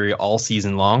injury, all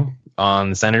season long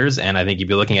on the Senators, and I think you'd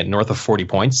be looking at north of 40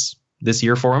 points this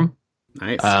year for him.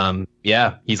 Nice.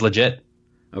 Yeah, he's legit.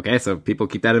 Okay, so people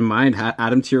keep that in mind.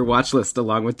 Add him to your watch list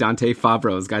along with Dante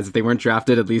Fabros. Guys, if they weren't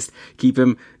drafted, at least keep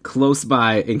him close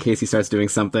by in case he starts doing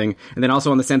something. And then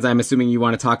also on the Sens, I'm assuming you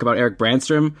want to talk about Eric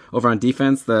Brandstrom over on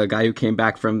defense, the guy who came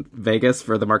back from Vegas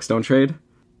for the Mark Stone trade.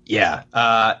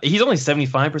 Yeah, he's only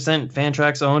 75%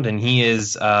 Fantrax owned, and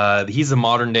he's a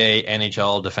modern day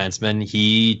NHL defenseman.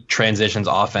 He transitions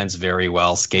offense very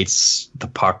well, skates the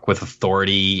puck with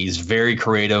authority. He's very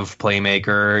creative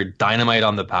playmaker, dynamite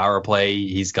on the power play.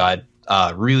 He's got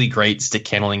really great stick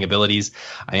handling abilities.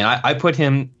 I mean, I put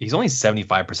him. He's only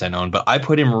 75% owned, but I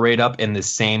put him right up in the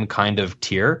same kind of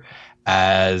tier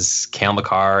as Cale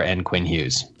Makar and Quinn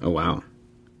Hughes. Oh wow,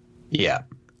 yeah.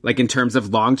 Like in terms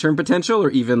of long-term potential, or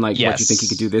even like Yes. what you think he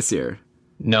could do this year?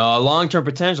 No, long-term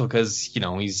potential because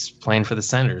he's playing for the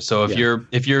Senators. So if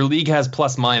your league has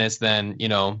plus minus, then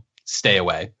stay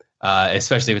away.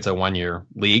 Especially if it's a 1-year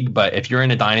league. But if you're in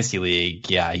a dynasty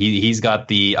league, yeah, he's got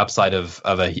the upside of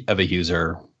a Hughes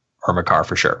or Makar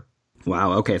for sure.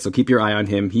 Wow. Okay. So keep your eye on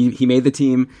him. He made the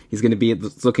team. He's going to be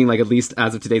looking like, at least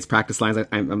as of today's practice lines,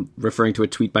 I'm referring to a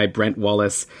tweet by Brent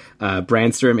Wallace,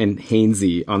 Brandstrom and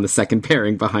Hainsey on the second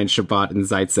pairing behind Shabbat and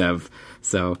Zaitsev.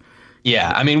 So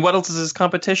yeah, I mean, what else is his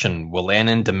competition?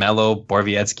 Wolanin, DeMello,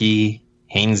 Borowiecki,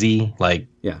 Hainsey. Like,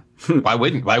 yeah. why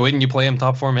wouldn't you play him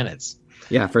top 4 minutes?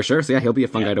 Yeah, for sure. So yeah, he'll be a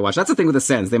fun guy to watch. That's the thing with the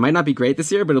Sens. They might not be great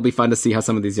this year, but it'll be fun to see how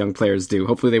some of these young players do.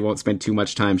 Hopefully they won't spend too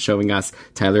much time showing us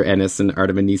Tyler Ennis and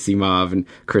Artem Anisimov and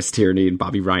Chris Tierney and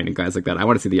Bobby Ryan and guys like that. I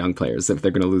want to see the young players if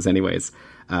they're going to lose anyways.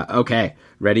 Okay,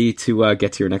 ready to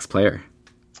get to your next player?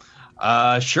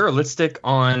 Sure. Let's stick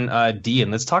on D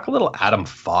and let's talk a little Adam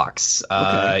Fox.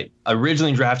 Okay.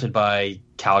 Originally drafted by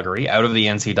Calgary out of the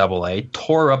NCAA,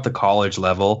 tore up the college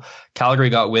level.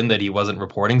 Calgary got wind that he wasn't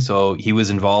reporting, so he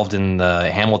was involved in the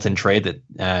Hamilton trade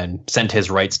that sent his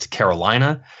rights to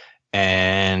Carolina.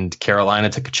 And Carolina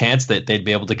took a chance that they'd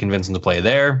be able to convince him to play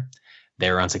there. They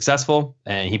were unsuccessful,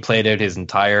 and he played out his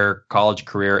entire college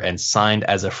career and signed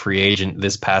as a free agent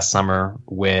this past summer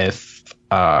with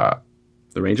the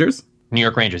Rangers? New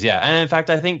York Rangers, yeah. And in fact,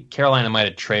 I think Carolina might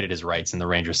have traded his rights and the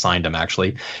Rangers signed him,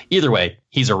 actually. Either way,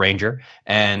 he's a Ranger.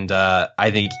 And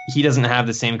I think he doesn't have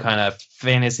the same kind of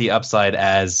fantasy upside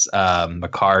as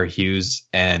Makar, Hughes,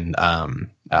 and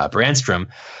Brandstrom,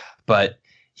 but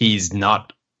he's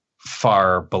not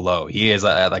far below. He is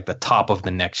at like the top of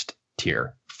the next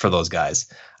tier for those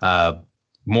guys.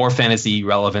 More fantasy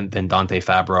relevant than Dante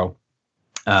Fabro.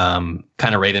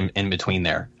 Kind of right in between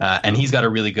there. And he's got a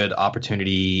really good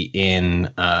opportunity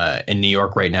in New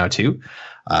York right now too.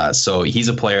 So he's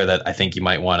a player that I think you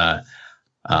might want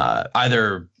to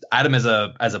either add him as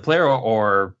a player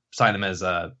or sign him as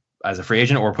a free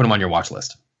agent or put him on your watch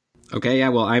list. Okay, yeah,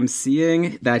 well, I'm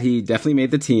seeing that he definitely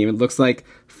made the team. It looks like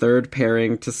third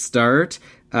pairing to start,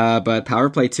 but power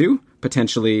play too,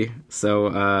 potentially.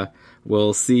 So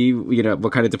we'll see,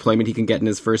 what kind of deployment he can get in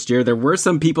his first year. There were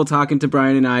some people talking to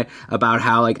Brian and I about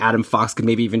how like Adam Fox could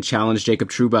maybe even challenge Jacob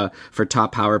Trouba for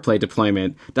top power play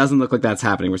deployment. Doesn't look like that's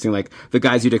happening. We're seeing like the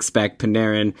guys you'd expect: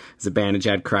 Panarin,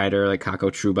 Zibanejad, Kreider, like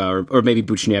Kako Trouba, or maybe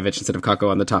Buchnevich instead of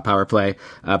Kako on the top power play.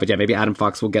 But yeah, maybe Adam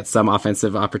Fox will get some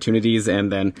offensive opportunities,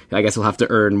 and then I guess he'll have to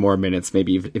earn more minutes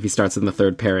maybe if he starts in the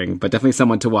third pairing. But definitely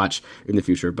someone to watch in the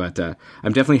future. But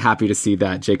I'm definitely happy to see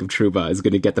that Jacob Trouba is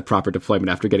going to get the proper deployment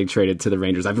after getting traded to the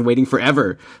Rangers. I've been waiting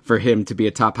forever for him to be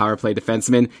a top power play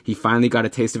defenseman. He finally got a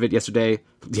taste of it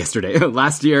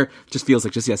last year. Just feels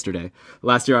like just yesterday.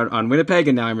 Last year on Winnipeg,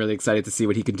 and now I'm really excited to see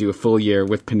what he can do a full year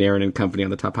with Panarin and company on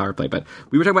the top power play. But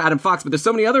we were talking about Adam Fox, but there's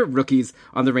so many other rookies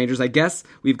on the Rangers. I guess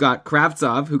we've got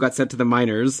Kravtsov, who got sent to the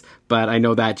minors, but I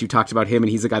know that you talked about him, and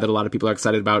he's a guy that a lot of people are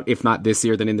excited about, if not this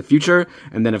year, then in the future.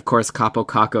 And then, of course, Kaapo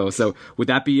Kakko. So would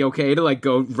that be okay to like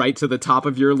go right to the top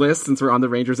of your list since we're on the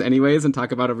Rangers anyways and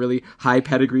talk about a really high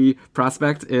pedigree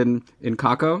prospect in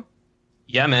Kakko?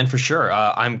 Yeah, man, for sure.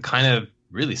 I'm kind of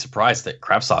really surprised that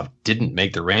Kravtsov didn't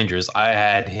make the Rangers. I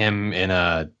had him in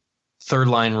a third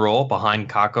line role behind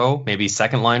Kakko, maybe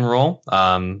second line role,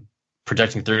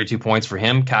 projecting 32 points for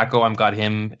him. Kakko, I've got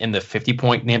him in the 50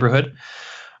 point neighborhood,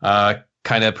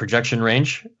 kind of projection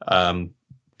range.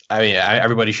 I mean,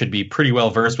 everybody should be pretty well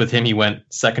versed with him. He went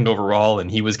second overall,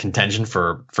 and he was contention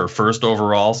for first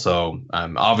overall. So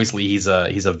obviously, he's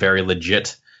a very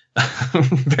legit,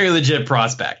 very legit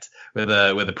prospect with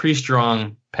a pretty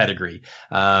strong pedigree,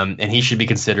 and he should be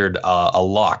considered a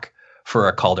lock for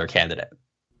a Calder candidate.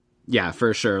 Yeah,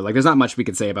 for sure. Like, there's not much we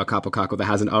could say about Kaapo Kakko that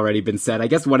hasn't already been said. I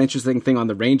guess one interesting thing on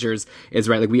the Rangers is,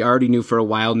 right, like, we already knew for a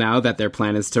while now that their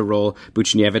plan is to roll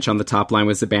Buchnevich on the top line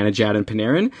with Zibanejad and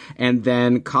Panarin, and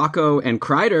then Kakko and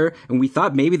Kreider, and we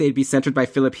thought maybe they'd be centered by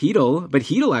Philip Hedl, but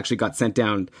Hedl actually got sent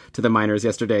down to the minors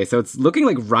yesterday. So it's looking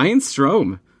like Ryan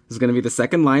Strome is going to be the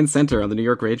second line center on the New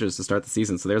York Rangers to start the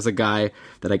season. So there's a guy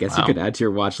that I guess you could add to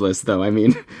your watch list, though. I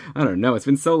mean, I don't know. It's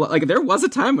been so long. Like, there was a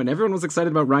time when everyone was excited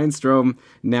about Ryan Strome.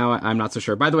 Now I'm not so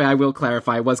sure. By the way, I will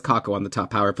clarify, it was Kakko on the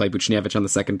top power play, Buchnevich on the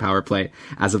second power play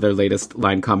as of their latest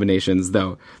line combinations,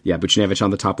 though. Yeah, Buchnevich on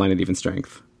the top line at even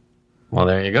strength. Well,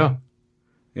 there you go.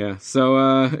 Yeah,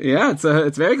 so,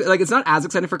 it's very, like, it's not as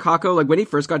exciting for Kakko. Like, when he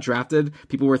first got drafted,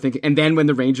 people were thinking, and then when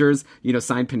the Rangers,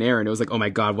 signed Panarin, it was like, oh my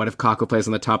god, what if Kakko plays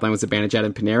on the top line with Zibanejad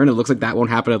and Panarin? It looks like that won't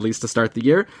happen at least to start the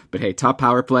year. But hey, top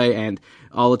power play, and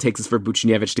all it takes is for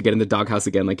Buchnevich to get in the doghouse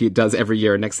again, like he does every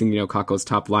year. Next thing you know, Kakko's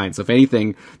top line. So if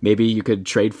anything, maybe you could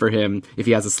trade for him if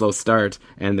he has a slow start,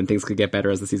 and then things could get better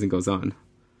as the season goes on.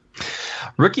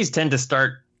 Rookies tend to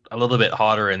start a little bit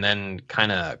hotter and then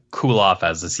kind of cool off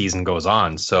as the season goes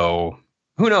on. So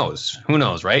who knows,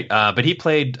 right? But he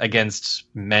played against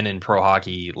men in pro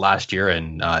hockey last year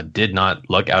and did not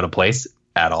look out of place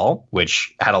at all,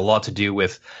 which had a lot to do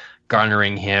with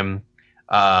garnering him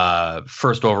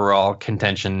first overall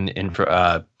contention in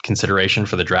consideration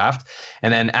for the draft.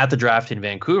 And then at the draft in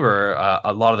Vancouver,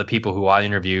 a lot of the people who I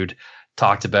interviewed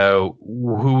talked about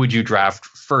who would you draft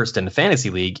first in the fantasy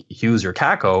league, Hughes or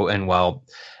Kakko. And well,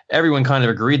 everyone kind of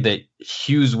agreed that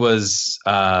Hughes was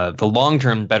the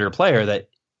long-term better player, that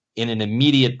in an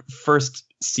immediate first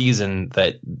season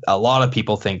that a lot of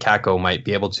people think Kakko might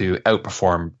be able to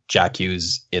outperform Jack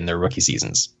Hughes in their rookie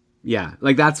seasons. Yeah,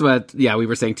 like that's what, we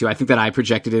were saying too. I think that I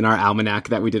projected in our almanac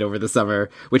that we did over the summer,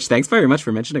 which thanks very much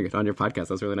for mentioning it on your podcast.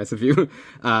 That was really nice of you.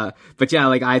 But yeah,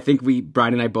 like I think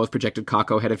Brian and I both projected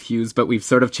Kakko ahead of Hughes, but we've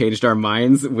sort of changed our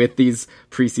minds with these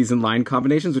preseason line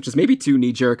combinations, which is maybe too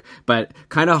knee-jerk, but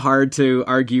kind of hard to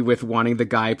argue with wanting the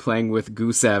guy playing with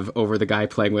Gusev over the guy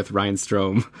playing with Ryan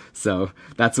Strome. So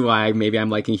that's why maybe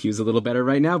I'm liking Hughes a little better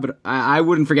right now, but I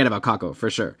wouldn't forget about Kakko for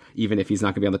sure, even if he's not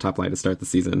going to be on the top line to start the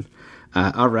season.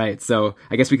 All right, so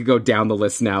I guess we could go down the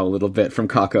list now a little bit from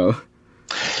Kakko.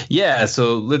 Yeah,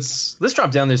 so let's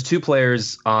drop down. There's two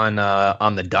players on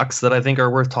the Ducks that I think are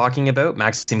worth talking about: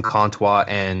 Maxime Comtois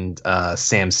and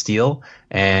Sam Steele.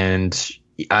 And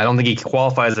I don't think he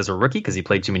qualifies as a rookie because he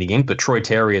played too many games. But Troy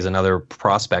Terry is another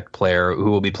prospect player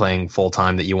who will be playing full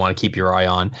time that you want to keep your eye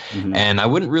on. Mm-hmm. And I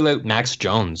wouldn't rule out Max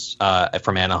Jones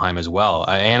from Anaheim as well.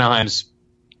 Anaheim's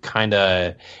kind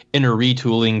of in a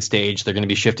retooling stage. They're going to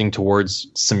be shifting towards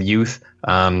some youth.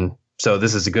 So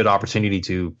this is a good opportunity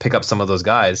to pick up some of those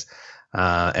guys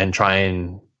and try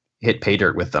and hit pay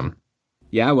dirt with them.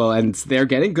 Yeah, well, and they're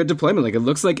getting good deployment. Like, it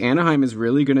looks like Anaheim is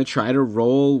really going to try to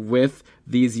roll with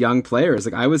these young players.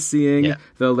 Like, I was seeing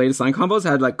the latest line combos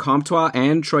had like Comtois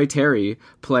and Troy Terry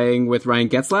playing with Ryan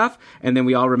Getzlaf, and then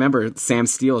we all remember Sam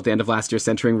Steele at the end of last year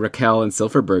centering Raquel and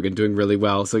Silverberg and doing really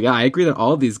well. So yeah, I agree that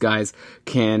all of these guys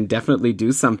can definitely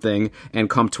do something, and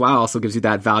Comtois also gives you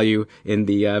that value in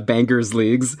the bangers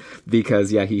leagues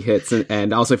because he hits,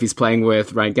 and also if he's playing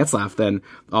with Ryan Getzlaf, then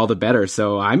all the better.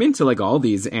 So I'm into like all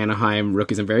these Anaheim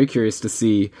rookies. I'm very curious to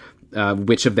see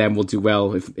which of them will do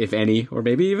well, if any, or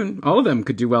maybe even all of them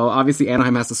could do well. Obviously,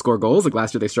 Anaheim has to score goals. Like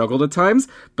last year, they struggled at times,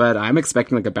 but I'm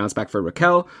expecting like a bounce back for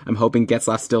Raquel. I'm hoping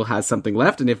Getzlaf still has something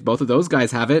left, and if both of those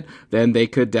guys have it, then they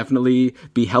could definitely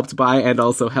be helped by and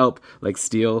also help like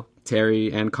Steele,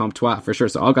 Terry, and Comtois for sure.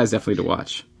 So all guys definitely to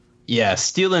watch. Yeah,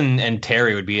 Steele and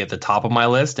Terry would be at the top of my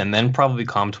list, and then probably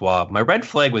Comtois. My red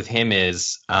flag with him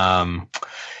is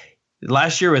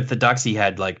last year with the Ducks, he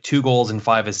had like 2 goals and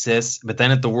 5 assists. But then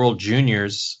at the World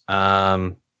Juniors,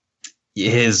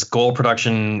 his goal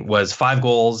production was 5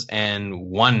 goals and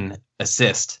 1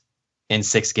 assist in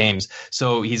 6 games.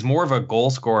 So he's more of a goal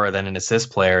scorer than an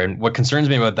assist player. And what concerns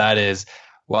me about that is,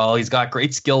 while he's got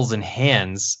great skills and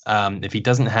hands, if he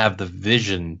doesn't have the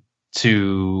vision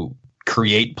to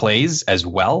create plays as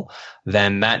well,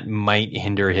 then that might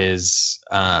hinder his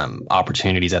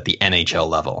opportunities at the NHL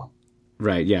level.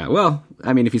 Right, yeah. Well,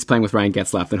 I mean, if he's playing with Ryan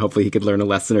Getzlaf, then hopefully he could learn a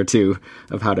lesson or two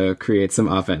of how to create some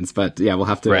offense. But yeah, we'll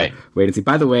have to wait and see.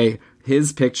 By the way,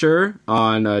 his picture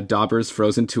on Dauber's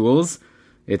Frozen Tools,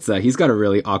 it's he's got a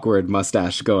really awkward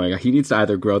mustache going. He needs to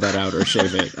either grow that out or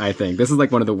shave it, I think. This is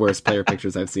like one of the worst player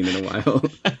pictures I've seen in a while.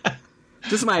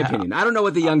 Just my opinion. I don't know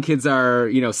what the young kids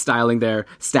are, styling their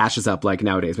stashes up like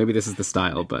nowadays. Maybe this is the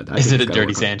style, but is it a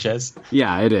Dirty Sanchez?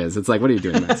 Yeah, it is. It's like, what are you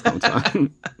doing, Max?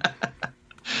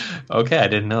 Okay, I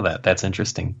didn't know that. That's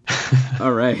interesting.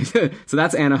 All right. So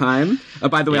that's Anaheim.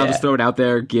 By the way, I'll just throw it out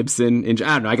there. Gibson, I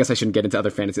don't know. I guess I shouldn't get into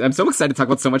other fantasy. I'm so excited to talk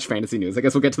about so much fantasy news. I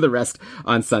guess we'll get to the rest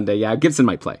on Sunday. Yeah, Gibson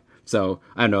might play. So,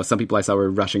 I don't know. Some people I saw were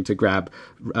rushing to grab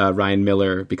Ryan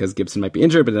Miller because Gibson might be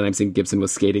injured, but then I'm seeing Gibson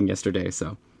was skating yesterday.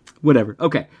 So, whatever.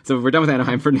 Okay. So, we're done with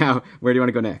Anaheim for now. Where do you want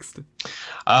to go next?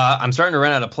 I'm starting to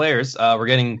run out of players. We're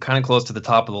getting kind of close to the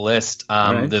top of the list.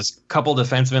 Right. There's a couple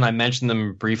defensemen. I mentioned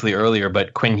them briefly earlier,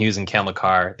 but Quinn Hughes and Cale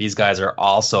Makar, these guys are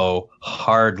also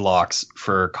hard locks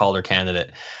for Calder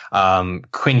candidate.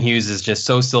 Quinn Hughes is just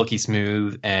so silky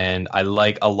smooth, and I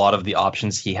like a lot of the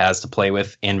options he has to play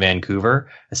with in Vancouver,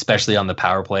 especially on the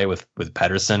power play with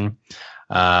Pettersson.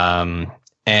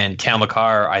 And Cale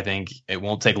Makar, I think it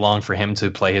won't take long for him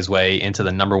to play his way into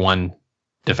the number one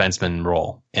defenseman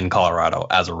role in Colorado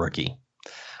as a rookie.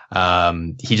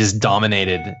 He just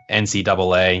dominated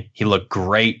NCAA. He looked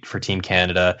great for Team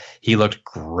Canada. He looked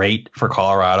great for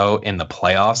Colorado in the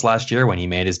playoffs last year when he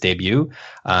made his debut.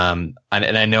 And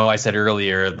I know I said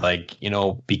earlier,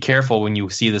 be careful when you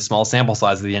see the small sample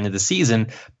size at the end of the season.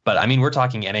 But I mean, we're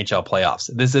talking NHL playoffs.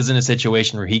 This isn't a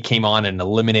situation where he came on an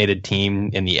eliminated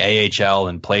team in the AHL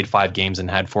and played 5 games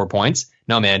and had 4 points.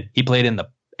 No, man, he played in the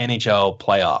NHL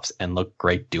playoffs and looked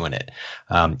great doing it.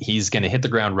 He's going to hit the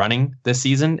ground running this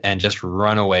season and just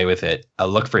run away with it. I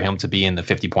look for him to be in the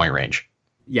 50-point range.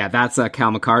 Yeah, that's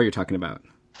Cale Makar you're talking about.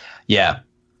 Yeah.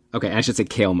 Okay, I should say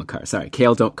Cale Makar. Sorry,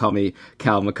 Cale, don't call me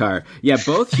Cale Makar. Yeah,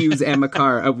 both Hughes and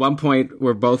Makar at one point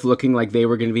were both looking like they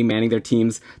were going to be manning their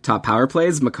team's top power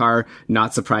plays. Makar,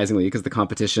 not surprisingly, because the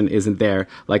competition isn't there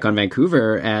like on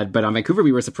Vancouver. But on Vancouver,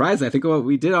 we were surprised. I think what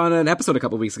we did on an episode a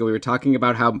couple of weeks ago, we were talking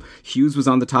about how Hughes was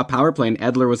on the top power play and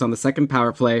Edler was on the second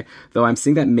power play, though I'm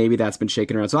seeing that maybe that's been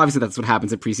shaken around. So obviously that's what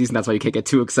happens in preseason. That's why you can't get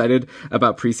too excited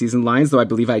about preseason lines, though I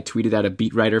believe I tweeted at a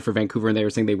beat writer for Vancouver and they were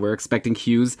saying they were expecting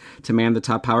Hughes to man the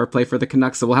top power play for the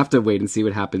Canucks. So we'll have to wait and see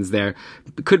what happens there.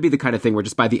 It could be the kind of thing where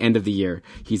just by the end of the year,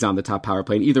 he's on the top power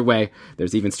play. And either way,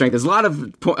 there's even strength. There's a lot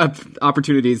of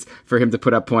opportunities for him to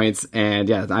put up points. And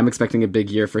yeah, I'm expecting a big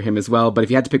year for him as well. But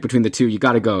if you had to pick between the two, you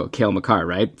got to go Cale Makar,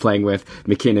 right? Playing with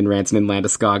McKinnon, Rantanen,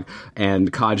 Landeskog,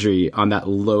 and Kadri on that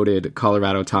loaded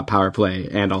Colorado top power play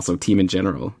and also team in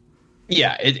general.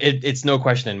 Yeah, it's no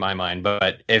question in my mind.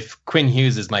 But if Quinn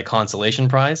Hughes is my consolation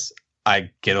prize,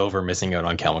 I get over missing out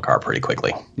on Cale Makar pretty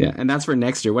quickly. Yeah, and that's for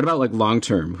next year. What about long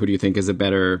term? Who do you think is a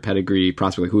better pedigree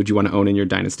prospect? Who would you want to own in your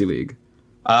dynasty league?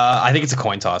 I think it's a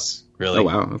coin toss, really. Oh,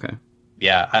 wow, okay.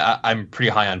 Yeah, I'm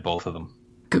pretty high on both of them.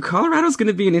 Colorado's going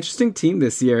to be an interesting team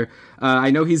this year.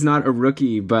 I know he's not a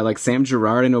rookie, but Sam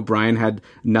Girard and O'Brien had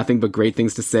nothing but great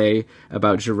things to say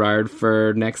about Girard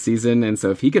for next season. And so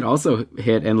if he could also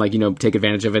hit and take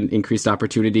advantage of an increased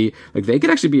opportunity, they could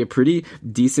actually be a pretty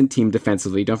decent team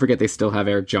defensively. Don't forget they still have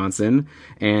Eric Johnson,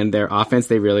 and their offense,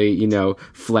 they really,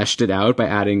 fleshed it out by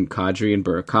adding Kadri and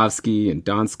Burakovsky and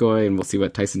Donskoy, and we'll see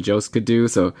what Tyson Jost could do.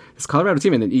 So this Colorado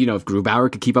team, and then, if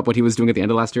Grubauer could keep up what he was doing at the end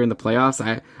of last year in the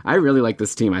playoffs, I really like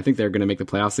this team. I think they're going to make the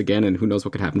playoffs again, and who knows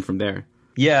what could happen from there.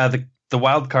 Yeah, the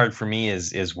wild card for me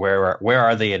is where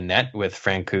are they in net with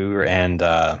Francoeur and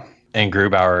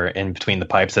Grubauer in between the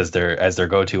pipes as their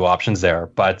go-to options there.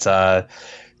 But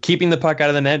keeping the puck out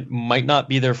of the net might not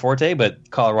be their forte,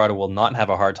 but Colorado will not have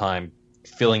a hard time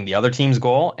filling the other team's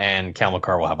goal, and Cale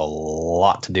Makar will have a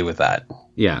lot to do with that.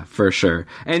 Yeah, for sure.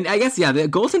 And I guess, the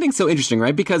goaltending's so interesting,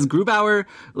 right? Because Grubauer,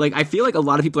 I feel like a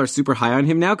lot of people are super high on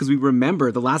him now because we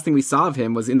remember the last thing we saw of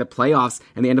him was in the playoffs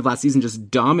and the end of last season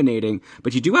just dominating.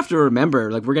 But you do have to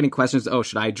remember, we're getting questions,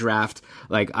 should I draft,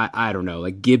 I don't know,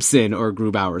 Gibson or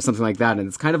Grubauer or something like that? And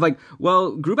it's kind of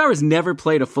well, Grubauer's never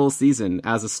played a full season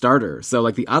as a starter. So,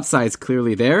 the upside's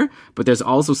clearly there, but there's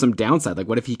also some downside.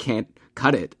 What if he can't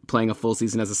cut it playing a full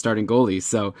season as a starting goalie?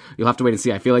 So you'll have to wait and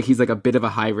see. I feel like he's a bit of a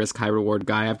high risk, high reward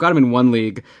guy. I've got him in one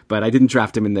league, but I didn't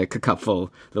draft him in the Cupful,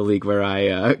 the league where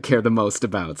I care the most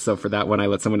about. So for that one, I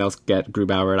let someone else get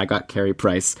Grubauer, and I got Carey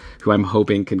Price, who I'm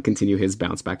hoping can continue his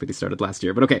bounce back that he started last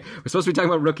year. But okay, we're supposed to be talking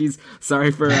about rookies.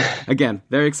 Sorry for, again,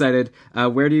 very excited.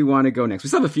 Where do you want to go next? We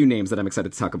still have a few names that I'm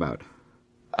excited to talk about.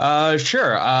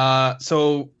 Sure.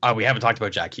 So we haven't talked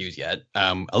about Jack Hughes yet.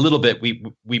 A little bit.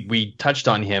 We touched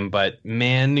on him, but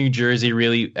man, New Jersey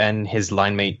really, and his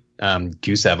line mate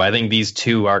Gusev. I think these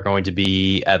two are going to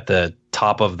be at the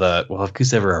top of the. Well, if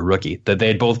Gusev were a rookie, that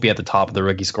they'd both be at the top of the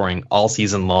rookie scoring all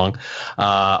season long.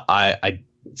 I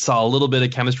saw a little bit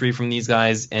of chemistry from these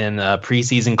guys in a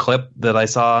preseason clip that I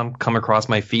saw come across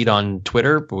my feed on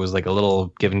Twitter. It was a little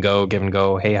give and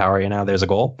go. Hey, how are you now? There's a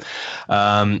goal.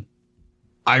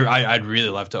 I'd really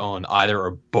love to own either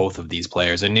or both of these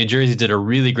players. And New Jersey did a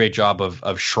really great job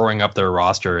of shoring up their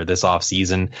roster this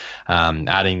offseason,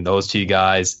 adding those two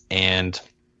guys and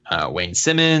Wayne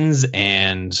Simmons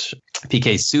and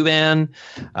PK Subban.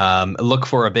 Look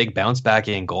for a big bounce back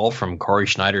in goal from Corey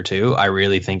Schneider too. I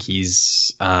really think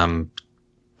he's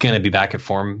going to be back at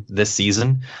form this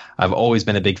season. I've always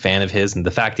been a big fan of his, and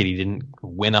the fact that he didn't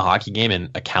win a hockey game in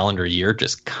a calendar year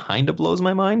just kind of blows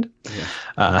my mind.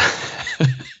 Yeah.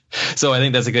 So I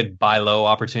think that's a good buy low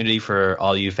opportunity for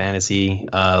all you fantasy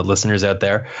listeners out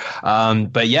there.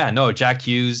 But yeah, no, Jack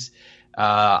Hughes,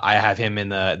 I have him in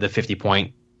the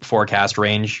 50-point forecast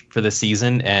range for this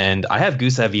season, and I have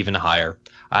Gusev even higher.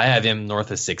 I have him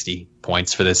north of 60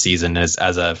 points for this season as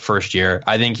a first year.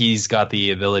 I think he's got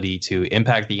the ability to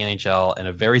impact the NHL in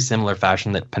a very similar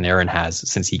fashion that Panarin has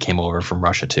since he came over from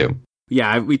Russia too.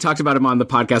 Yeah, we talked about him on the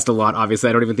podcast a lot, obviously.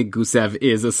 I don't even think Gusev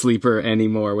is a sleeper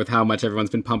anymore with how much everyone's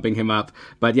been pumping him up.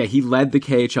 But yeah, he led the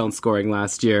KHL in scoring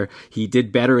last year. He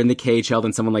did better in the KHL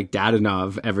than someone like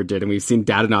Dadonov ever did. And we've seen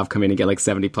Dadonov come in and get like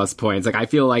 70-plus points. Like, I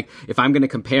feel like if I'm going to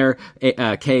compare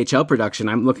KHL production,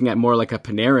 I'm looking at more like a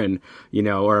Panarin,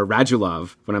 or a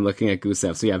Radulov when I'm looking at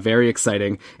Gusev. So yeah, very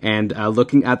exciting. And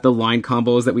looking at the line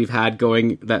combos that we've had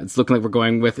going, that's looking like we're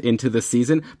going with into the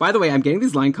season. By the way, I'm getting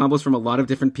these line combos from a lot of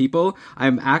different people.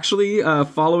 I'm actually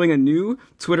following a new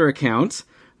Twitter account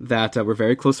that we're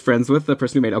very close friends with, the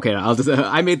person who made. Okay,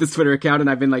 I made this Twitter account and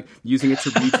I've been like using it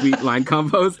to retweet line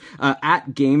combos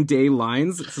at Game Day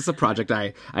Lines. This is a project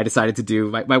I decided to do.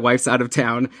 My wife's out of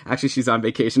town. Actually, she's on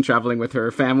vacation traveling with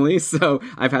her family, so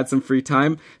I've had some free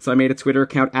time. So I made a Twitter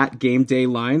account at Game Day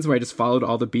Lines where I just followed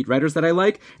all the beat writers that I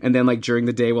like, and then like during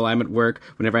the day while I'm at work,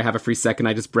 whenever I have a free second,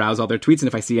 I just browse all their tweets, and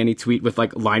if I see any tweet with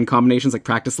like line combinations, like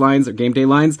practice lines or game day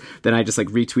lines, then I just like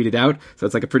retweet it out. So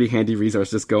it's like a pretty handy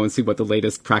resource. Just go and see what the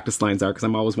latest practice lines are, because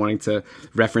I'm always wanting to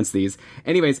reference these.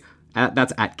 Anyways,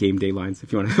 that's at Game Day Lines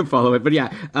if you want to follow it. But yeah,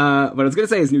 what I was going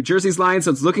to say is New Jersey's line.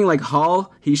 So it's looking like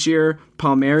Hall, Hischier,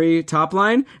 Palmieri top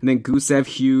line, and then Gusev,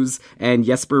 Hughes, and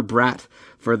Jesper Bratt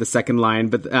for the second line.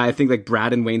 But I think like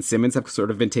Brad and Wayne Simmons have sort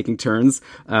of been taking turns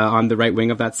on the right wing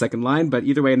of that second line. But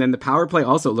either way, and then the power play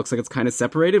also looks like it's kind of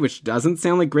separated, which doesn't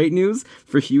sound like great news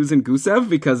for Hughes and Gusev,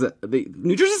 because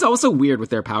New Jersey's also weird with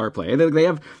their power play. They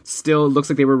have still, looks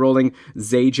like they were rolling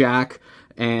Zajac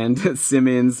and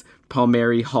Simmons,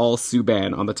 Palmieri, Hall,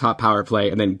 Subban on the top power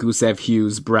play, and then Gusev,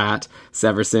 Hughes, Bratt,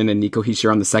 Severson, and Nico Hischier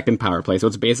on the second power play. So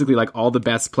it's basically like all the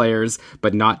best players,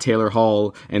 but not Taylor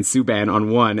Hall and Subban on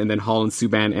one, and then Hall and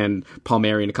Subban and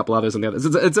Palmieri and a couple others on the other.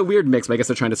 So it's a weird mix, but I guess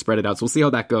they're trying to spread it out. So we'll see how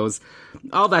that goes.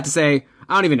 All that to say,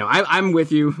 I don't even know. I'm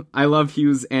with you. I love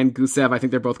Hughes and Gusev. I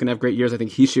think they're both going to have great years. I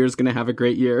think Hischier's going to have a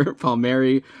great year.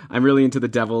 Palmieri, I'm really into the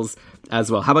Devils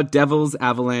as well. How about Devils,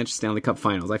 Avalanche, Stanley Cup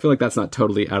Finals? I feel like that's not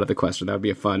totally out of the question. That would be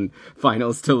a fun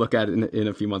finals to look at in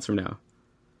a few months from now.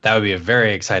 That would be a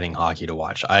very exciting hockey to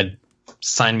watch. I'd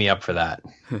sign me up for that.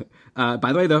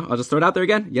 By the way, though, I'll just throw it out there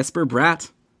again. Jesper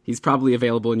Bratt, he's probably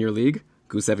available in your league.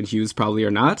 Gusev and Hughes probably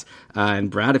are not.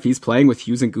 And Brad, if he's playing with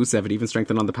Hughes and Gusev and even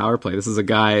strengthen on the power play, this is a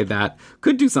guy that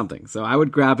could do something. So I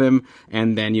would grab him,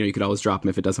 and then, you could always drop him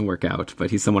if it doesn't work out.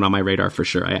 But he's someone on my radar for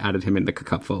sure. I added him in the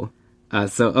cupful.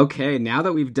 Okay, now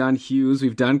that we've done Hughes,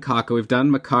 we've done Kakko, we've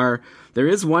done Makar, there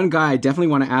is one guy I definitely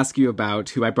want to ask you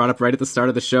about, who I brought up right at the start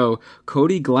of the show,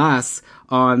 Cody Glass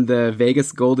on the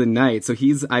Vegas Golden Knights. So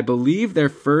he's, I believe, their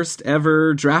first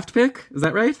ever draft pick. Is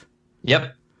that right?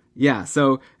 Yep. Yeah,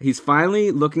 so he's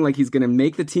finally looking like he's going to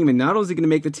make the team, and not only is he going to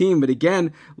make the team, but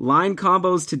again, line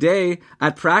combos today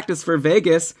at practice for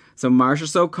Vegas. So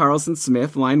Marchessault, Carlson,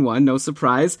 Smith, line one, no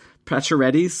surprise.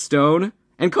 Pacioretty, Stone,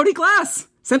 and Cody Glass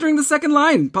centering the second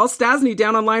line. Paul Stastny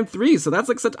down on line 3. So that's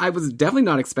like such, I was definitely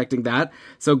not expecting that.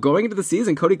 So going into the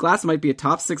season, Cody Glass might be a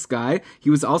top 6 guy. He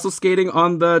was also skating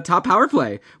on the top power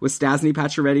play with Stastny,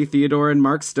 Pacioretty, Theodore, and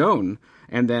Mark Stone.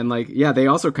 And then, they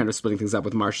also kind of splitting things up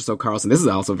with Marchessault, Carlson. This is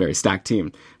also a very stacked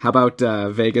team. How about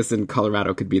Vegas and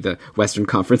Colorado could be the Western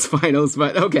Conference Finals?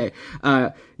 But okay.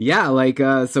 So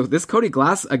this Cody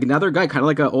Glass, another guy, kind of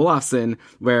like a Olofsson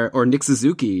or Nick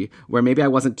Suzuki, where maybe I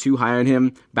wasn't too high on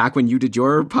him back when you did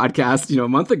your podcast, a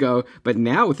month ago. But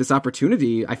now with this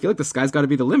opportunity, I feel like the sky's got to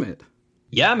be the limit.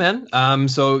 Yeah, man.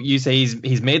 So you say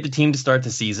he's made the team to start the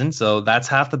season, so that's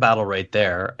half the battle right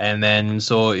there. And then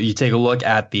so you take a look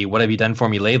at the what have you done for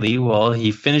me lately? Well,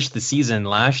 he finished the season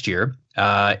last year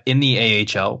in the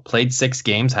AHL, played 6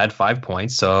 games, had 5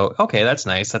 points. So okay, that's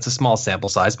nice. That's a small sample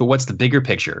size, but what's the bigger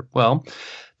picture? Well,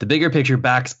 the bigger picture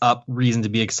backs up reason to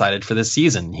be excited for this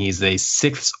season. He's a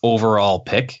 6th overall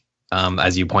pick,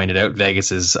 as you pointed out,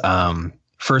 Vegas's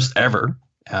first ever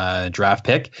draft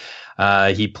pick.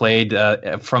 He played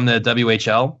from the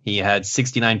WHL. He had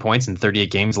 69 points in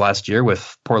 38 games last year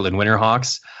with Portland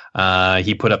Winterhawks.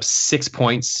 He put up 6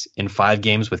 points in 5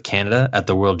 games with Canada at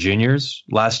the World Juniors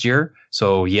last year.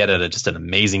 So he had just an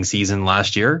amazing season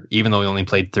last year, even though he only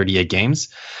played 38 games.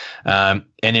 And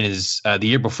in his the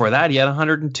year before that, he had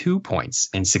 102 points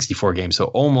in 64 games. So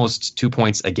almost 2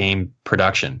 points a game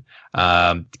production.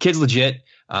 The kid's legit.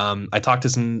 I talked to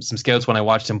some scouts when I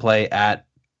watched him play at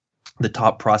the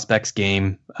Top Prospects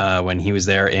game when he was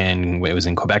there it was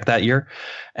in Quebec that year.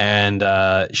 And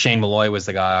Shane Malloy was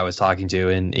the guy I was talking to,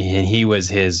 and he was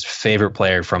his favorite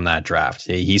player from that draft.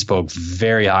 He spoke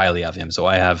very highly of him. So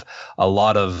I have a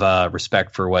lot of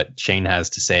respect for what Shane has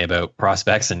to say about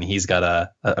prospects, and he's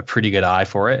got a pretty good eye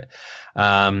for it.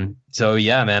 So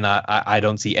yeah, man, I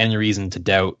don't see any reason to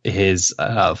doubt his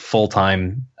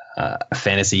full-time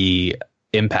fantasy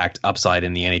impact upside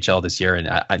in the NHL this year. And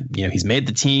he's made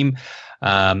the team.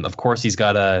 Of course, he's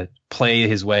got to play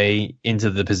his way into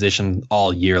the position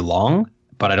all year long,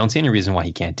 but I don't see any reason why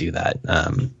he can't do that.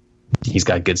 He's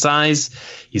got good size.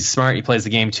 He's smart. He plays the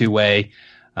game two-way.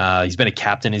 He's been a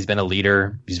captain. He's been a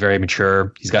leader. He's very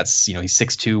mature. He's got, he's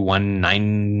 6'2",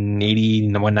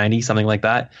 190, something like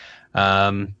that.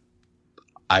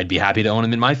 I'd be happy to own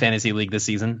him in my fantasy league this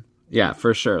season. Yeah,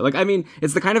 for sure. Like, I mean,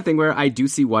 it's the kind of thing where I do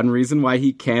see one reason why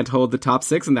he can't hold the top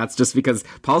 6, and that's just because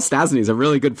Paul Stastny is a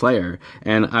really good player,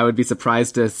 and I would be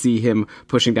surprised to see him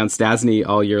pushing down Stastny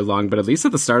all year long. But at least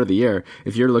at the start of the year,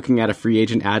 if you're looking at a free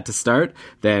agent ad to start,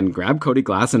 then grab Cody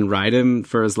Glass and ride him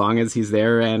for as long as he's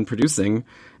there and producing.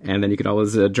 And then you could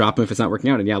always drop him if it's not working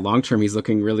out. And yeah, long term, he's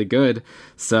looking really good.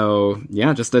 So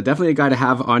yeah, just definitely a guy to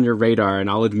have on your radar.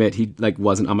 And I'll admit he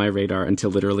wasn't on my radar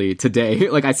until literally today.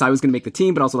 I saw he was going to make the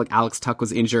team, but also Alex Tuck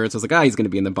was injured. So I was he's going to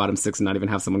be in the bottom 6 and not even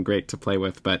have someone great to play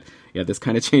with. But yeah, this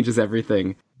kind of changes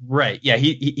everything. Right. Yeah.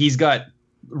 He's got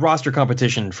roster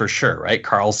competition for sure. Right.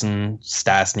 Carlson,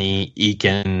 Stastny,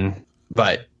 Eakin,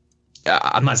 but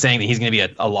I'm not saying that he's going to be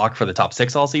a lock for the top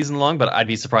 6 all season long, but I'd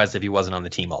be surprised if he wasn't on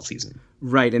the team all season.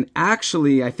 Right, and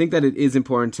actually, I think that it is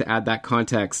important to add that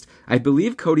context. I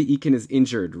believe Cody Eakin is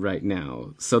injured right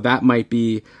now, so that might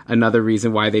be another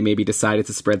reason why they maybe decided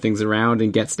to spread things around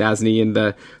and get Stastny in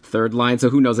the third line. So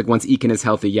who knows, once Eakin is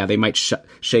healthy, yeah, they might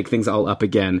shake things all up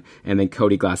again, and then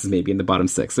Cody Glass is maybe in the bottom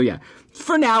 6. So yeah,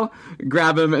 for now,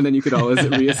 grab him, and then you could always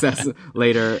reassess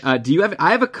later. I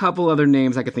have a couple other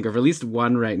names I could think of, or at least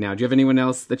one right now. Do you have anyone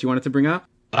else that you wanted to bring up?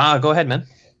 Go ahead, man.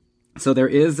 So there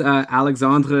is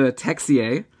Alexandre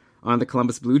Texier on the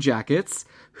Columbus Blue Jackets,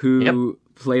 who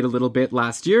played a little bit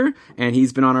last year, and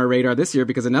he's been on our radar this year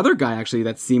because another guy actually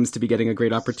that seems to be getting a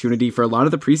great opportunity. For a lot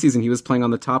of the preseason, he was playing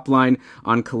on the top line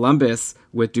on Columbus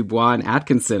with Dubois and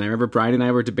Atkinson. I remember Brian and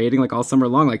I were debating all summer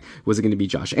long, was it going to be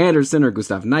Josh Anderson or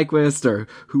Gustav Nyquist, or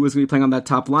who was going to be playing on that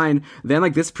top line? Then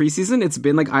this preseason, it's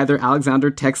been either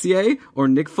Alexander Texier or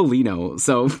Nick Foligno.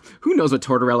 So who knows what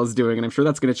Tortorella's doing, and I'm sure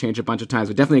that's going to change a bunch of times,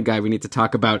 but definitely a guy we need to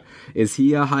talk about. Is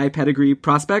he a high pedigree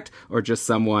prospect or just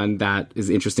someone that is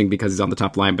interesting because he's on the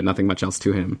top line, but nothing much else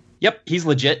to him? Yep, he's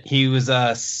legit. He was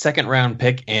a second round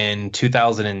pick in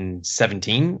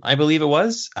 2017, I believe it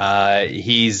was.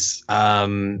 He's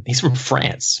from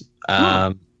France.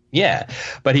 Yeah,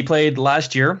 but he played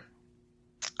last year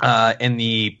in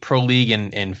the Pro League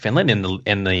in Finland in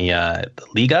the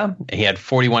Liga. He had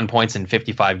 41 points in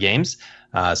 55 games.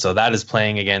 So that is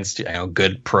playing against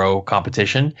good pro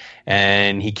competition.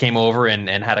 And he came over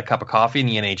and had a cup of coffee in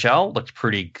the NHL, looked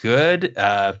pretty good,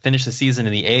 finished the season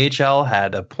in the AHL,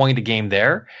 had a point a game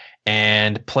there,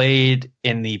 and played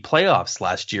in the playoffs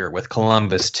last year with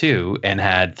Columbus too, and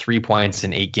had 3 points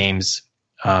in 8 games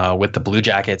with the Blue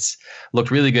Jackets.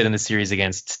 Looked really good in the series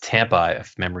against Tampa,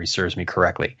 if memory serves me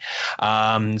correctly.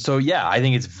 So yeah, I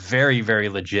think it's very, very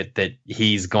legit that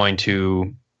he's going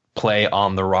to play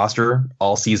on the roster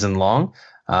all season long.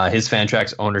 His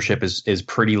Fantrax ownership is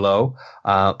pretty low.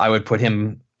 I would put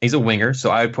him, he's a winger, so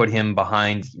I would put him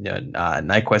behind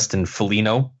Nyquist and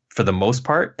Foligno for the most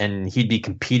part, and he'd be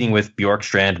competing with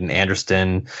Bjorkstrand and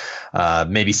Anderson,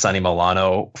 maybe Sonny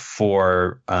Milano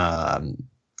for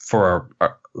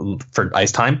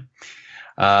ice time.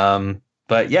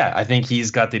 But yeah, I think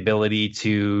he's got the ability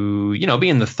to, be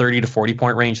in the 30 to 40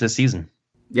 point range this season.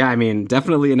 Yeah, I mean,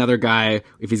 definitely another guy.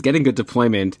 If he's getting good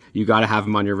deployment, you got to have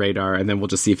him on your radar, and then we'll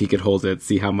just see if he could hold it,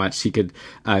 see how much he could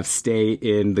stay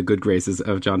in the good graces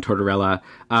of John Tortorella.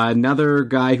 Another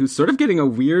guy who's sort of getting a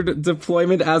weird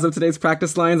deployment as of today's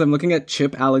practice lines. I'm looking at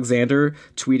Chip Alexander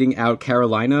tweeting out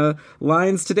Carolina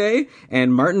lines today,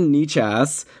 and Martin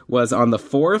Nichas was on the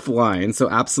 4th line, so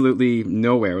absolutely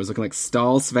nowhere. It was looking like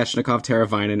Stahl, Svechnikov,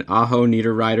 Teravainen, Aho,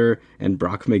 Niederreiter, and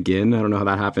Brock McGinn. I don't know how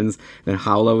that happens. Then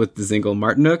Haula with Dzingel,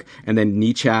 Martinuk, and then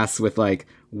Nichas with like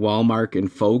Walmark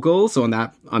and Fogel. So on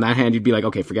that hand, you'd be like,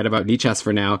 okay, forget about Nichas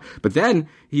for now. But then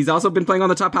he's also been playing on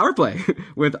the top power play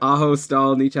with Aho,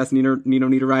 Stahl, Nichas, Nino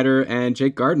Niederreiter, and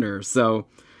Jake Gardner. So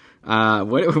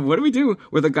what do we do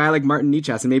with a guy like Martin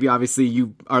Nichas? And maybe obviously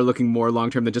you are looking more long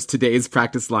term than just today's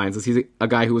practice lines. Is he a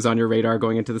guy who was on your radar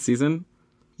going into the season?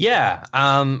 Yeah,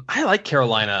 I like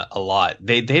Carolina a lot.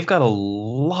 They've got a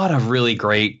lot of really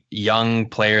great young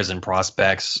players and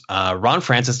prospects. Ron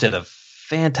Francis did a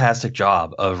fantastic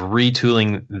job of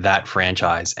retooling that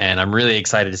franchise, and I'm really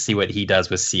excited to see what he does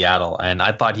with Seattle. And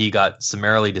I thought he got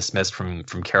summarily dismissed from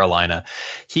Carolina.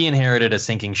 He inherited a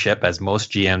sinking ship, as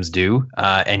most GMs do,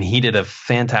 and he did a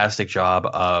fantastic job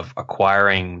of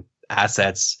acquiring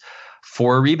assets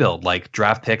for a rebuild, like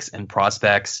draft picks and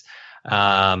prospects.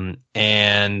 And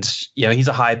he's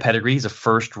a high pedigree. He's a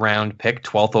 1st round pick,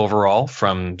 12th overall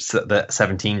from the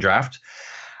 17 draft.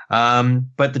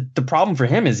 But the problem for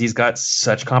him is he's got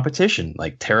such competition,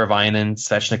 like Teravainen,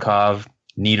 Svechnikov,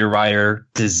 Niederreiter,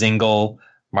 Dzingel,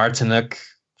 Martinuk,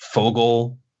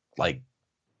 Fogel. Like,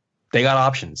 they got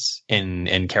options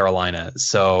in Carolina.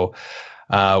 So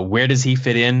where does he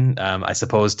fit in? I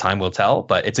suppose time will tell,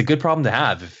 but it's a good problem to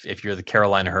have if you're the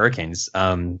Carolina Hurricanes.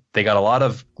 They got a lot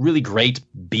of really great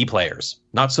B players,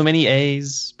 not so many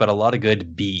A's, but a lot of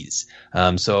good B's.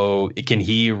 So can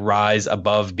he rise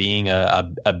above being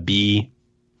a B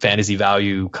fantasy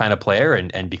value kind of player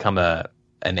and become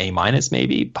an A minus,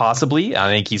 maybe, possibly? I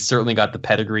think he's certainly got the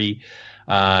pedigree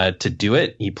to do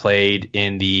it. He played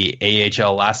in the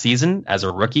AHL last season as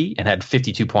a rookie and had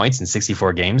 52 points in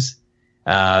 64 games.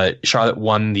 Charlotte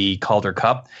won the Calder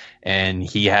Cup, and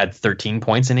he had 13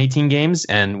 points in 18 games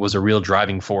and was a real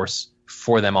driving force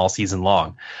for them all season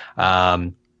long.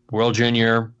 World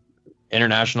Junior,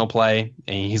 international play,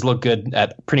 and he's looked good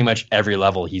at pretty much every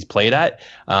level he's played at,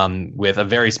 with a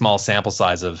very small sample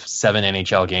size of 7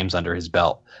 NHL games under his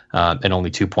belt, and only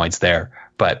 2 points there.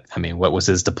 But I mean, what was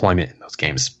his deployment in those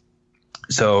games?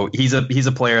 So he's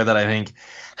a player that I think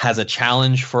has a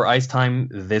challenge for ice time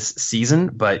this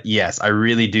season. But yes, I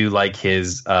really do like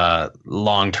his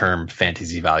long-term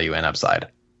fantasy value and upside.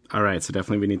 All right, so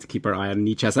definitely we need to keep our eye on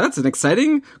Nichas. That's an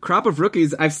exciting crop of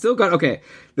rookies. I've still got, okay,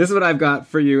 this is what I've got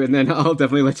for you, and then I'll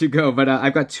definitely let you go. But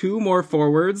I've got 2 more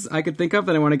forwards I could think of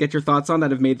that I want to get your thoughts on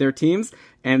that have made their teams,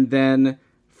 and then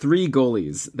 3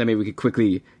 goalies that maybe we could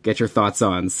quickly get your thoughts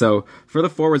on. So for the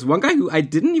forwards, one guy who I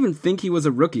didn't even think he was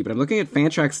a rookie, but I'm looking at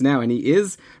Fantrax now, and he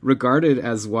is regarded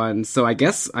as one. So I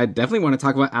guess I definitely want to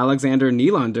talk about Alexander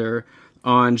Nylander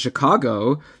on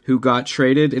Chicago, who got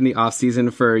traded in the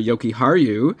offseason for Yoki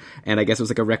Haru, and I guess it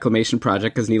was like a reclamation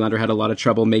project because Nylander had a lot of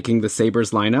trouble making the Sabres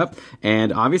lineup,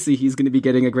 and obviously he's going to be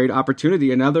getting a great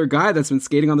opportunity. Another guy that's been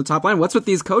skating on the top line. What's with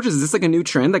these coaches? Is this like a new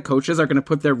trend that coaches are going to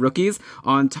put their rookies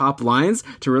on top lines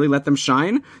to really let them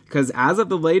shine? Because as of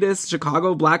the latest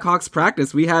Chicago Blackhawks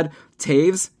practice, we had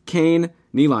Taves, Kane,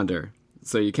 Nylander.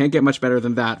 So you can't get much better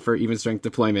than that for even strength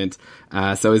deployment.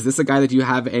 So is this a guy that you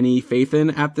have any faith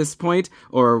in at this point?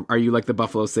 Or are you like the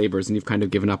Buffalo Sabres and you've kind of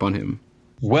given up on him?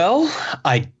 Well,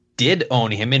 I did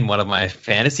own him in one of my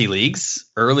fantasy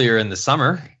leagues earlier in the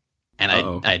summer, and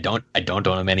I don't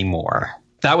own him anymore.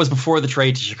 That was before the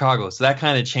trade to Chicago, so that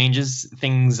kind of changes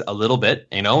things a little bit.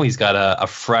 You know, he's got a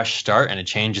fresh start and a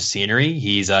change of scenery.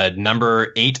 He's a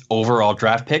number 8 overall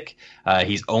draft pick.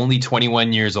 He's only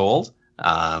 21 years old.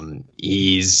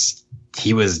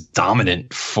 He was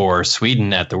dominant for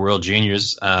Sweden at the World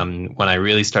Juniors when I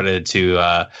really started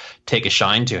to take a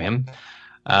shine to him.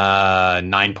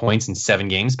 9 points in 7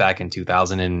 games back in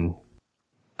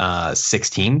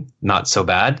 2016. Not so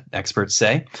bad, experts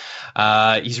say.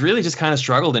 He's really just kind of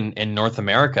struggled in North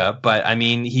America, but I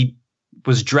mean, he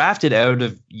was drafted out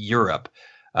of Europe.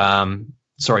 He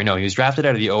was drafted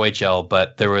out of the OHL,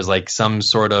 but there was like some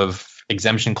sort of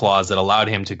exemption clause that allowed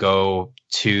him to go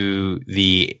to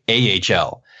the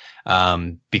AHL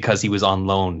because he was on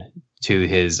loan to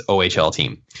his OHL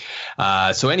team.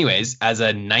 So anyways, as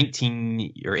a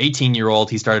 19 or 18-year-old,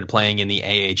 he started playing in the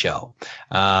AHL.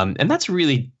 And that's a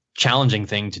really challenging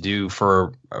thing to do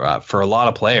for a lot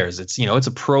of players. It's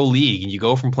a pro league, and you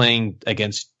go from playing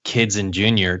against kids in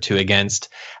junior to against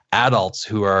adults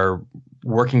who are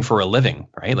working for a living,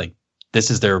 right? Like this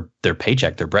is their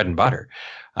paycheck, their bread and butter.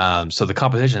 So the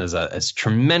competition is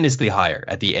tremendously higher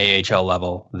at the AHL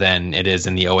level than it is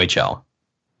in the OHL.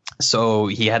 So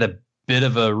he had a bit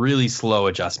of a really slow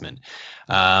adjustment,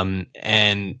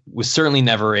 and was certainly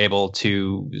never able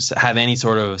to have any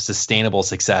sort of sustainable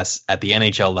success at the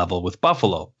NHL level with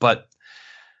Buffalo. But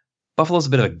Buffalo's a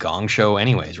bit of a gong show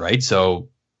anyways, right? So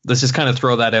let's just kind of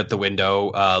throw that out the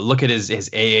window. Look at his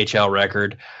AHL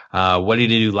record. What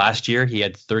did he do last year? He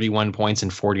had 31 points in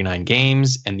 49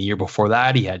 games. And the year before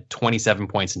that, he had 27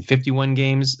 points in 51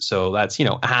 games. So that's,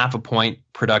 a half a point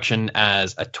production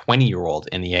as a 20-year-old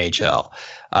in the AHL.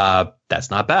 That's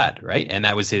not bad, right? And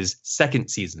that was his second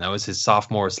season. That was his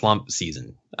sophomore slump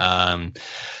season.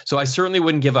 So I certainly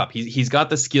wouldn't give up. He's got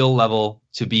the skill level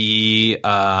to be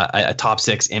a top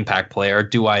 6 impact player.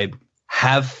 Do I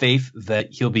have faith that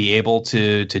he'll be able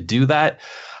to do that?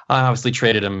 I obviously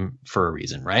traded him for a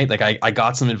reason, right? Like I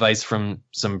got some advice from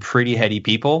some pretty heady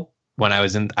people when I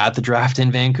was at the draft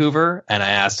in Vancouver, and I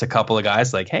asked a couple of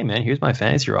guys like, "Hey man, here's my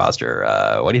fantasy roster.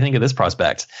 What do you think of this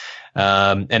prospect?"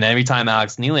 And every time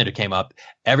Alex Nylander came up,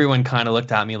 everyone kind of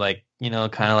looked at me like,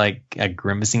 kind of like a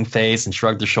grimacing face and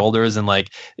shrugged their shoulders, and like,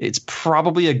 it's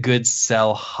probably a good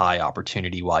sell high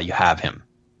opportunity while you have him.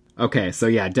 Okay, so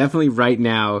yeah, definitely right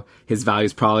now, his value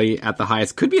is probably at the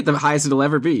highest. Could be at the highest it'll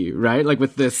ever be, right? Like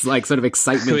with this like sort of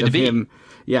excitement of him.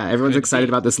 Yeah, everyone's excited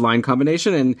about this line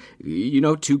combination, and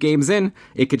 2 games in,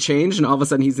 it could change, and all of a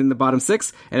sudden he's in the bottom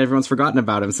 6, and everyone's forgotten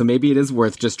about him. So maybe it is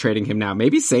worth just trading him now.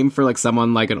 Maybe same for like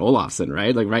someone like an Olofsson,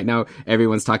 right? Like right now,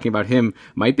 everyone's talking about him.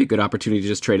 Might be a good opportunity to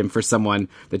just trade him for someone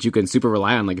that you can super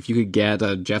rely on. Like if you could get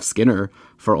a Jeff Skinner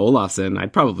for Olofsson,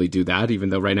 I'd probably do that, even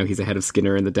though right now he's ahead of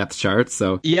Skinner in the depth chart.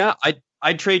 So yeah,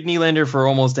 I'd trade Nylander for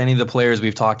almost any of the players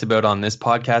we've talked about on this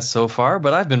podcast so far,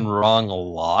 but I've been wrong a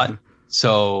lot.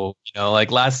 So,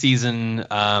 like last season,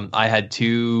 I had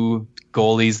 2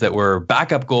 goalies that were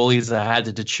backup goalies. I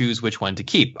had to choose which one to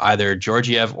keep, either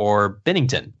Georgiev or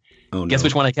Binnington. Oh, no. Guess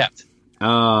which one I kept?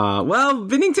 Well,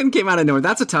 Binnington came out of nowhere.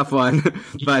 That's a tough one.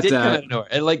 But did come out of nowhere.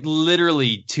 And like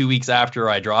literally 2 weeks after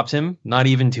I dropped him, not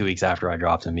even 2 weeks after I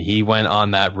dropped him, he went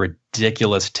on that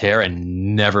ridiculous tear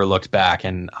and never looked back.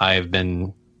 And I've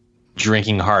been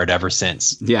drinking hard ever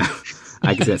since. Yeah,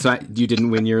 I can see that. So you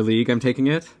didn't win your league, I'm taking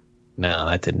it? No,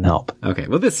 that didn't help. Okay,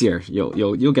 well this year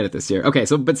you'll get it this year. Okay,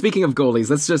 so but speaking of goalies,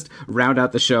 let's just round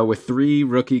out the show with 3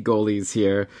 rookie goalies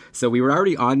here. So we were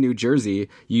already on New Jersey.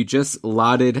 You just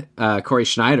lauded Corey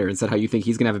Schneider and said how you think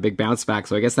he's gonna have a big bounce back.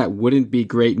 So I guess that wouldn't be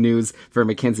great news for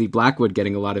Mackenzie Blackwood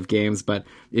getting a lot of games. But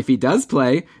if he does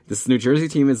play, this New Jersey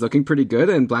team is looking pretty good,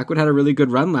 and Blackwood had a really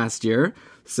good run last year.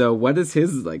 So what is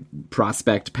his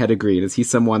prospect pedigree? Is he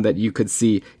someone that you could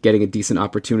see getting a decent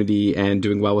opportunity and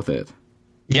doing well with it?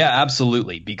 Yeah,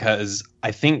 absolutely. Because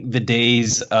I think the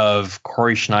days of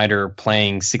Corey Schneider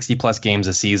playing 60 plus games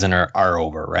a season are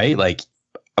over, right? Like,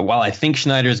 while I think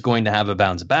Schneider is going to have a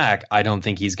bounce back, I don't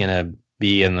think he's going to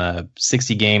be in the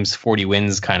 60 games, 40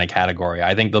 wins kind of category.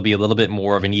 I think there'll be a little bit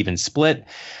more of an even split,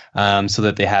 so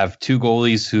that they have 2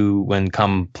 goalies who, when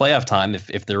come playoff time,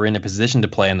 if they're in a position to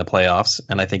play in the playoffs,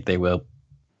 and I think they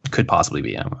could possibly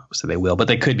be, I don't know, so they will, but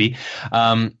they could be,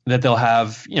 that they'll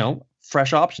have,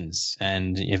 fresh options.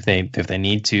 And if they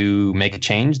need to make a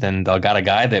change, then they'll got a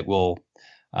guy that will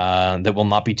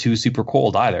not be too super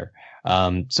cold either.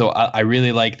 So I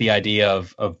really like the idea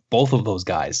of both of those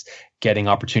guys getting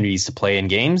opportunities to play in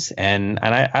games, and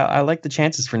I like the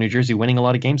chances for New Jersey winning a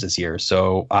lot of games this year.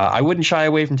 So I wouldn't shy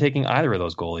away from taking either of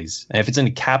those goalies. And if it's in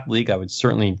a cap league, I would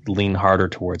certainly lean harder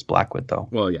towards Blackwood, though.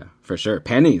 Well, yeah, for sure.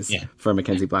 Pennies for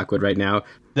Mackenzie Blackwood right now.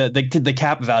 The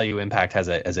cap value impact has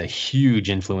a huge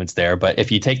influence there, but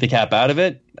if you take the cap out of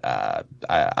it,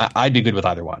 I'd be good with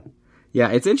either one. Yeah,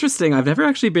 it's interesting. I've never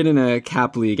actually been in a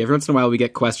cap league. Every once in a while we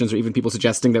get questions or even people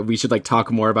suggesting that we should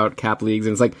talk more about cap leagues.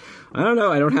 And it's like, I don't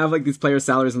know. I don't have these players'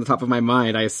 salaries on the top of my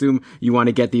mind. I assume you want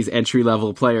to get these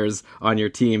entry-level players on your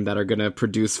team that are going to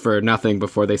produce for nothing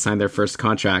before they sign their first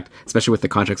contract, especially with the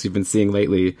contracts we've been seeing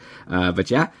lately. But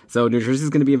yeah, so New Jersey is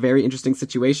going to be a very interesting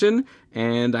situation.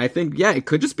 And I think, it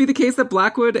could just be the case that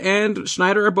Blackwood and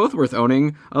Schneider are both worth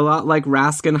owning, a lot like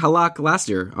Rask and Halak last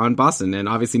year on Boston. And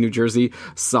obviously New Jersey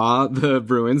saw the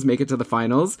Bruins make it to the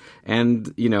finals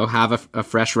and, have a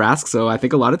fresh Rask. So I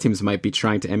think a lot of teams might be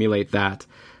trying to emulate that.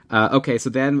 Okay, so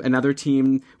then another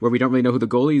team where we don't really know who the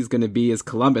goalie is going to be is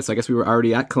Columbus. So I guess we were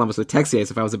already at Columbus with Texier,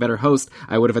 so if I was a better host,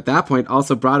 I would have at that point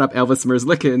also brought up Elvis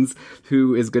Merzlikins,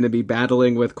 who is going to be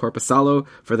battling with Korpisalo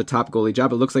for the top goalie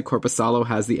job. It looks like Korpisalo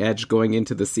has the edge going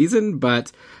into the season,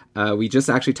 but we just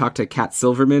actually talked to Kat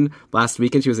Silverman last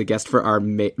weekend. She was a guest for our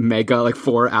mega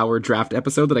 4-hour draft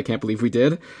episode that I can't believe we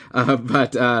did.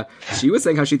 But she was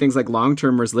saying how she thinks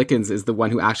long-term Merzlikins is the one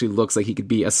who actually looks like he could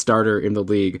be a starter in the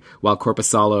league, while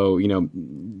Korpisalo,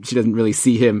 she doesn't really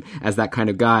see him as that kind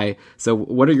of guy. So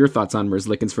what are your thoughts on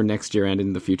Merzlikins for next year and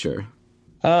in the future?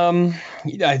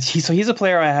 He's a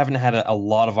player I haven't had a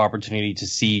lot of opportunity to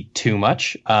see too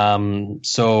much.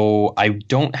 So I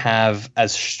don't have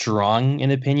as strong an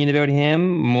opinion about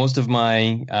him. Most of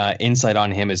my insight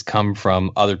on him has come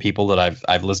from other people that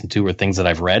I've listened to or things that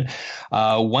I've read.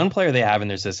 One player they have in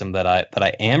their system that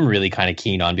I am really kind of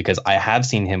keen on because I have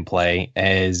seen him play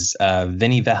is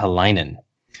Vinny Vehalainen.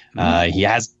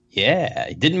 He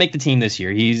didn't make the team this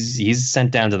year. He's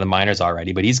sent down to the minors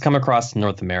already, but he's come across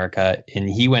North America and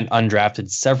he went undrafted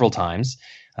several times.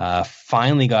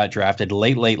 Finally got drafted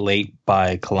late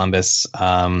by Columbus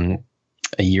a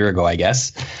year ago, I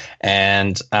guess.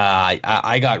 And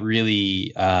I got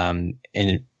really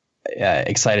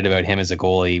excited about him as a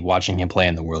goalie watching him play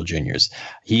in the World Juniors.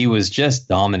 He was just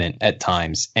dominant at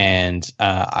times. And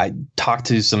I talked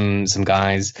to some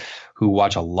guys who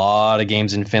watch a lot of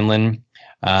games in Finland.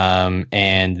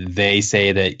 And they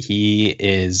say that he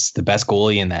is the best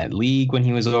goalie in that league when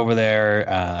he was over there,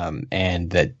 and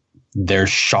that they're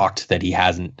shocked that he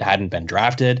hadn't been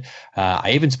drafted.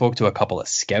 I even spoke to a couple of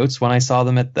scouts when I saw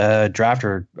them at the draft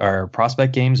or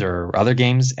prospect games or other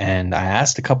games, and I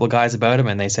asked a couple of guys about him,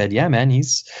 and they said, "Yeah, man,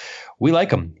 we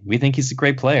like him. We think he's a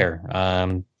great player."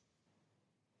 And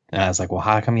I was like, "Well,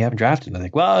 how come you haven't drafted him?" They're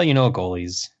like, "Well,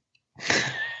 goalies."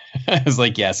 I was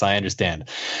like, yes, I understand.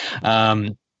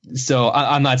 So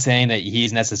I'm not saying that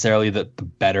he's necessarily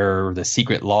the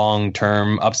secret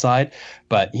long-term upside,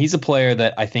 but he's a player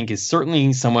that I think is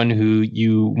certainly someone who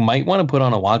you might want to put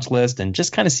on a watch list and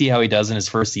just kind of see how he does in his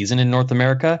first season in North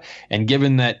America. And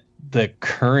given that the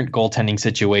current goaltending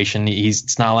situation,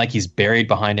 it's not like he's buried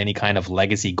behind any kind of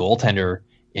legacy goaltender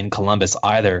in Columbus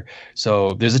either.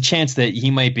 So there's a chance that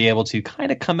he might be able to kind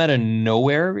of come out of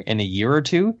nowhere in a year or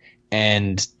two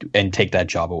and take that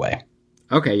job away.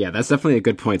 Okay, yeah, that's definitely a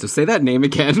good point. So say that name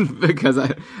again, because I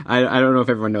don't know if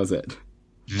everyone knows it.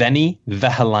 Venni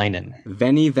Vehalainen.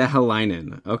 Venni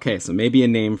Vehalainen. Okay, so maybe a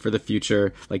name for the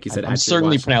future, like you said. I'm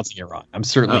certainly pronouncing it wrong.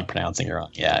 Pronouncing it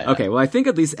wrong. Yeah. Okay, well, I think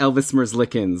at least Elvis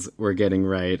Merzlikins we're getting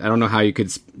right. I don't know how you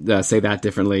could say that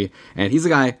differently. And he's a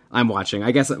guy I'm watching.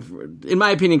 I guess, in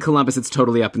my opinion, Columbus, it's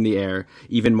totally up in the air,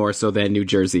 even more so than New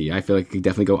Jersey. I feel like it could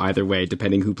definitely go either way,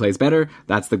 depending who plays better.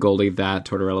 That's the goalie that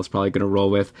Tortorella's probably going to roll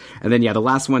with. And then, yeah, the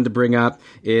last one to bring up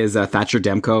is Thatcher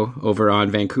Demko over on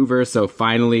Vancouver. So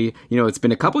finally, it's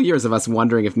been a couple years of us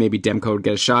wondering if maybe Demko would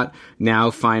get a shot. Now,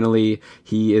 finally,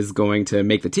 he is going to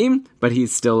make the team, but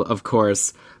he's still, of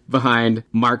course, behind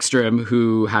Markstrom,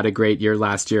 who had a great year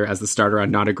last year as the starter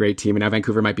on not a great team. And now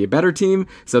Vancouver might be a better team,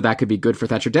 so that could be good for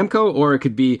Thatcher Demko, or it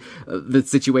could be the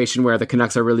situation where the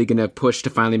Canucks are really going to push to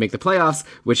finally make the playoffs,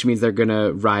 which means they're going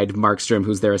to ride Markstrom,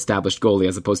 who's their established goalie,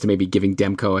 as opposed to maybe giving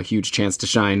Demko a huge chance to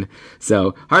shine.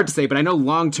 So, hard to say, but I know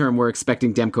long-term we're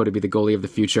expecting Demko to be the goalie of the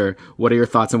future. What are your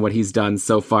thoughts on what he's done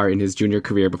so far in his junior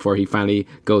career before he finally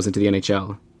goes into the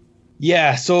NHL?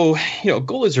 Yeah, so,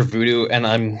 goalies are voodoo, and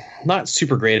I'm not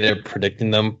super great at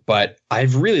predicting them, but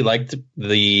I've really liked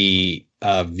the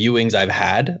viewings I've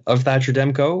had of Thatcher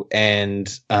Demko, and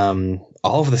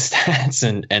all of the stats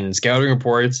and scouting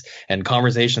reports and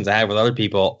conversations I had with other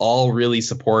people all really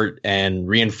support and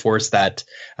reinforce that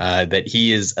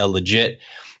he is a legit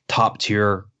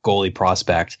top-tier goalie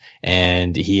prospect,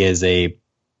 and he is a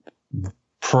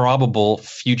probable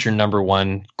future number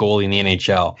one goalie in the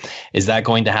NHL. Is that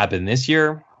going to happen this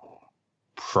year?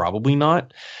 Probably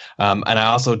not. And I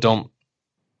also don't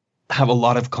have a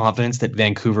lot of confidence that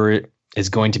Vancouver is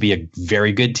going to be a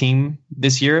very good team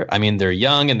this year. I mean, they're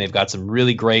young and they've got some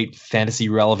really great fantasy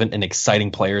relevant and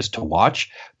exciting players to watch,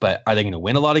 but are they going to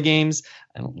win a lot of games?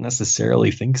 I don't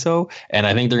necessarily think so. And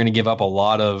I think they're going to give up a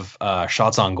lot of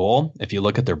shots on goal if you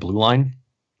look at their blue line.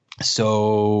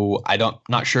 So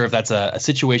not sure if that's a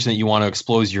situation that you want to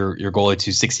expose your goalie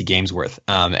to 60 games worth.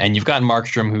 And you've got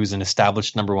Markstrom, who's an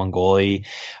established number one goalie.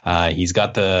 He's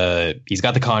got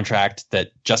the contract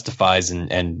that justifies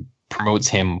and promotes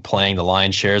him playing the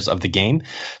lion's shares of the game.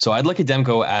 So I'd look at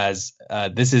Demko as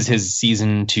this is his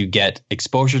season to get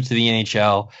exposure to the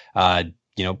NHL.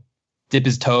 dip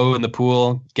his toe in the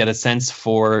pool, get a sense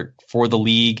for the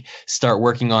league, start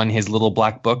working on his little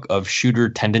black book of shooter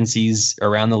tendencies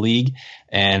around the league,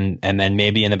 and then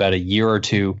maybe in about a year or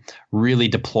two, really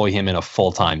deploy him in a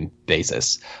full-time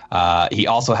basis. He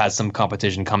also has some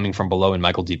competition coming from below in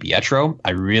Michael DiPietro.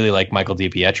 I really like Michael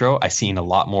DiPietro. I've seen a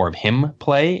lot more of him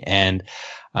play, and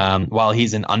while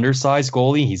he's an undersized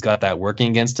goalie, he's got that working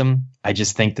against him. I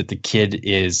just think that the kid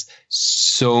is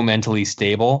so mentally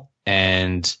stable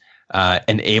and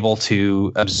able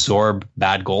to absorb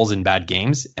bad goals in bad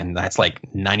games. And that's like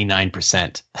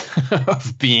 99%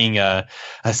 of being a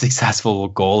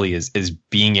successful goalie is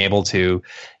being able to,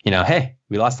 hey,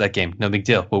 we lost that game. No big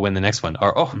deal. We'll win the next one.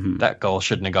 Or, that goal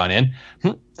shouldn't have gone in.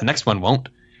 The next one won't,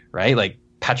 right? Like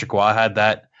Patrick Roy had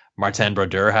that. Martin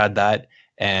Brodeur had that.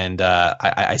 And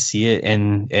I see it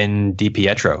in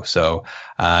DiPietro. So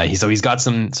he's got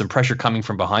some pressure coming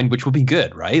from behind, which will be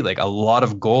good, right? Like a lot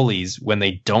of goalies, when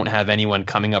they don't have anyone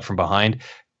coming up from behind,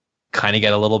 kind of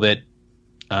get a little bit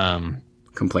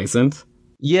complacent.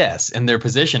 Yes, in their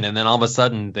position, and then all of a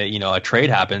sudden, a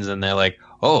trade happens, and they're like,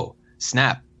 "Oh,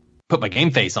 snap! Put my game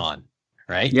face on."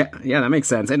 Right? Yeah, that makes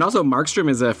sense. And also, Markstrom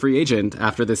is a free agent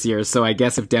after this year, so I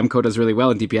guess if Demko does really well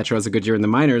and DiPietro has a good year in the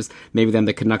minors, maybe then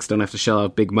the Canucks don't have to shell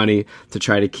out big money to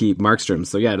try to keep Markstrom.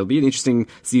 So yeah, it'll be an interesting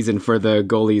season for the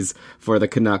goalies for the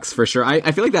Canucks, for sure.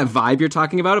 I feel like that vibe you're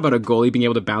talking about a goalie being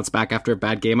able to bounce back after a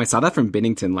bad game, I saw that from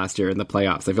Binnington last year in the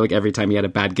playoffs. I feel like every time he had a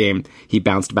bad game, he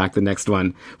bounced back the next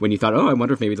one. When you thought, I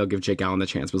wonder if maybe they'll give Jake Allen the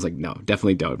chance, it was like, no,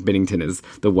 definitely don't. Binnington is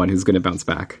the one who's going to bounce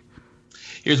back.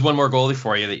 Here's one more goalie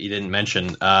for you that you didn't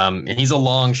mention. And he's a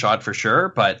long shot for sure,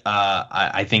 but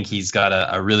I think he's got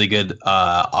a really good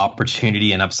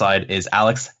opportunity and upside is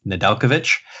Alex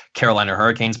Nedeljkovic, Carolina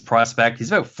Hurricanes prospect.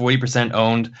 He's about 40%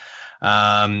 owned.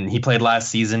 He played last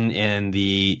season in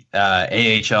the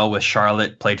AHL with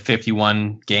Charlotte, played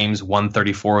 51 games, won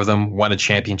 34 of them, won a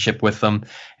championship with them.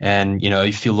 And,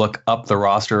 if you look up the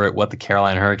roster at what the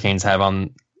Carolina Hurricanes have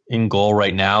in goal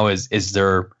right now, is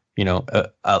there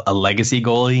a legacy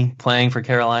goalie playing for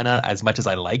Carolina? As much as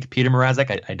I like Peter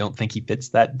Mrazek, I don't think he fits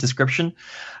that description.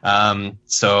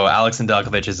 So Alex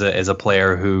Nedeljkovic is a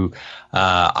player who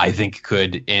I think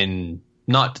could, in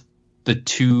not the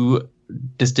too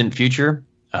distant future,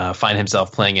 find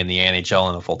himself playing in the NHL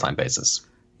on a full-time basis.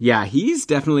 Yeah, he's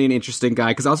definitely an interesting guy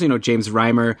because also, James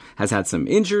Reimer has had some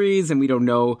injuries and we don't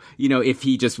know, if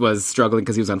he just was struggling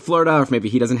because he was on Florida or if maybe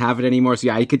he doesn't have it anymore. So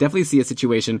yeah, you could definitely see a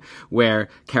situation where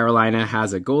Carolina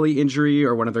has a goalie injury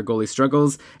or one of their goalies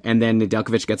struggles and then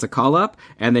Nedeljkovic gets a call up.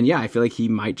 And then, yeah, I feel like he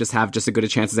might just have just as good a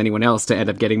chance as anyone else to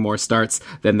end up getting more starts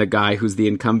than the guy who's the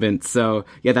incumbent. So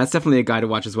yeah, that's definitely a guy to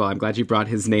watch as well. I'm glad you brought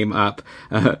his name up.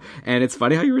 And it's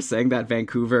funny how you were saying that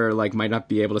Vancouver might not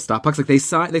be able to stop pucks. They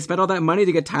spent all that money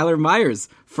to get Tyler Myers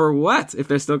for what if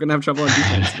they're still going to have trouble on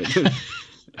defense?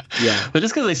 Yeah. But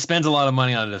just because they spent a lot of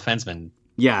money on a defenseman.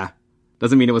 Yeah.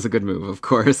 Doesn't mean it was a good move, of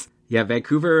course. Yeah,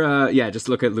 Vancouver, just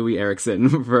look at Louis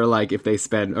Eriksson for if they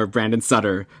spend, or Brandon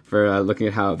Sutter for looking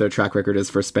at how their track record is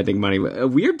for spending money. A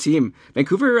weird team.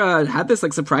 Vancouver had this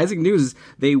surprising news.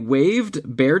 They waived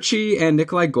Baertschi and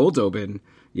Nikolai Goldobin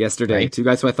yesterday. Right. Two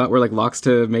guys who I thought were locks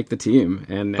to make the team.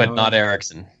 But not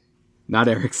Eriksson. Not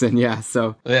Eriksson, yeah.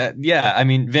 So I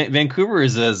mean, Vancouver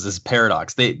is this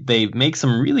paradox. They make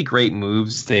some really great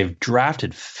moves. They've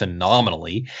drafted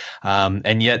phenomenally,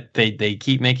 and yet they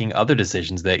keep making other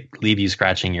decisions that leave you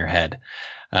scratching your head.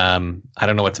 I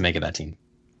don't know what to make of that team.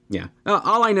 Yeah.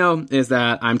 All I know is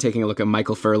that I'm taking a look at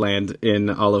Michael Furland in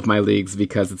all of my leagues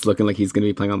because it's looking like he's going to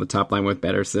be playing on the top line with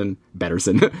Betterson.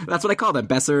 That's what I call them.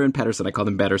 Besser and Pettersson. I call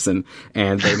them Betterson.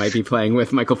 And they might be playing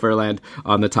with Michael Furland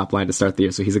on the top line to start the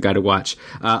year. So he's a guy to watch.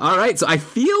 All right. So I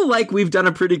feel like we've done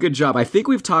a pretty good job. I think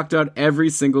we've talked about every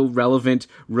single relevant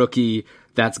rookie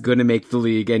that's going to make the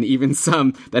league, and even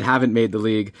some that haven't made the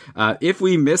league. If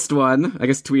we missed one, I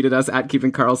guess tweeted us at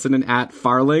Kevin Karlsson and at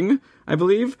Farling, I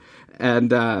believe.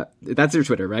 And that's your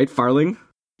Twitter, right? Farling?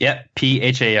 Yeah,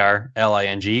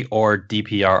 PHARLING or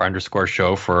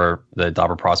DPR_show for the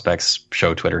Dobber Prospects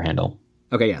show Twitter handle.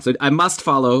 Okay, yeah, so I must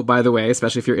follow, by the way,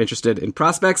 especially if you're interested in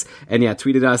prospects. And yeah,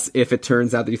 tweeted us if it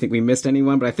turns out that you think we missed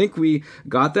anyone. But I think we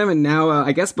got them. And now,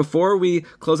 I guess before we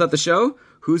close out the show,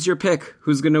 who's your pick?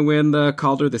 Who's going to win the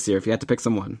Calder this year if you had to pick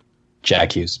someone?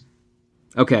 Jack Hughes.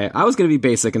 Okay, I was going to be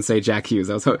basic and say Jack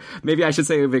Hughes. Maybe I should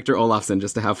say Victor Olofsson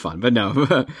just to have fun, but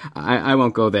no, I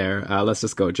won't go there. Let's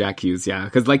just go Jack Hughes, yeah.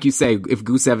 Because like you say, if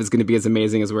Gusev is going to be as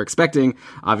amazing as we're expecting,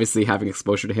 obviously having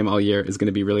exposure to him all year is going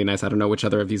to be really nice. I don't know which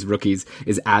other of these rookies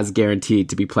is as guaranteed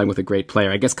to be playing with a great player.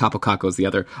 I guess Kapokako is the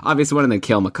other obvious one, and then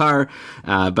Cale Makar.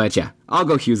 But yeah, I'll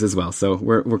go Hughes as well. So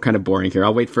we're kind of boring here.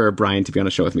 I'll wait for Brian to be on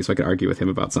a show with me so I can argue with him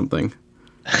about something.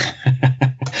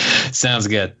 Sounds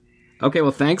good. Okay,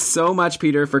 well, thanks so much,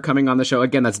 Peter, for coming on the show.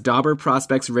 Again, that's Dauber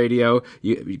Prospects Radio.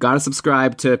 You got to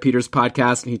subscribe to Peter's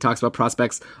podcast. He talks about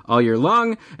prospects all year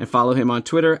long. And follow him on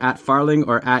Twitter at Farling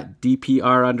or at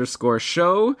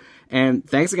DPR_show. And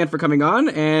thanks again for coming on.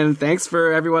 And thanks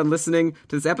for everyone listening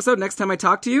to this episode. Next time I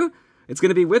talk to you, it's going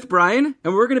to be with Brian.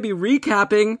 And we're going to be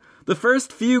recapping the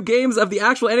first few games of the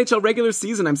actual NHL regular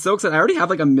season. I'm so excited. I already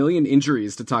have like a million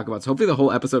injuries to talk about. So hopefully the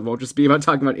whole episode won't just be about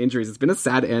talking about injuries. It's been a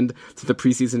sad end to the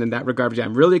preseason in that regard. But yeah,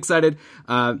 I'm really excited.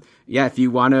 If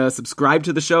you want to subscribe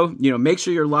to the show, make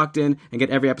sure you're locked in and get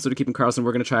every episode of Keeping Karlsson.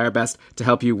 We're going to try our best to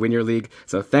help you win your league.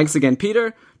 So thanks again,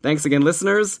 Peter. Thanks again,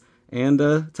 listeners. And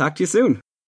talk to you soon.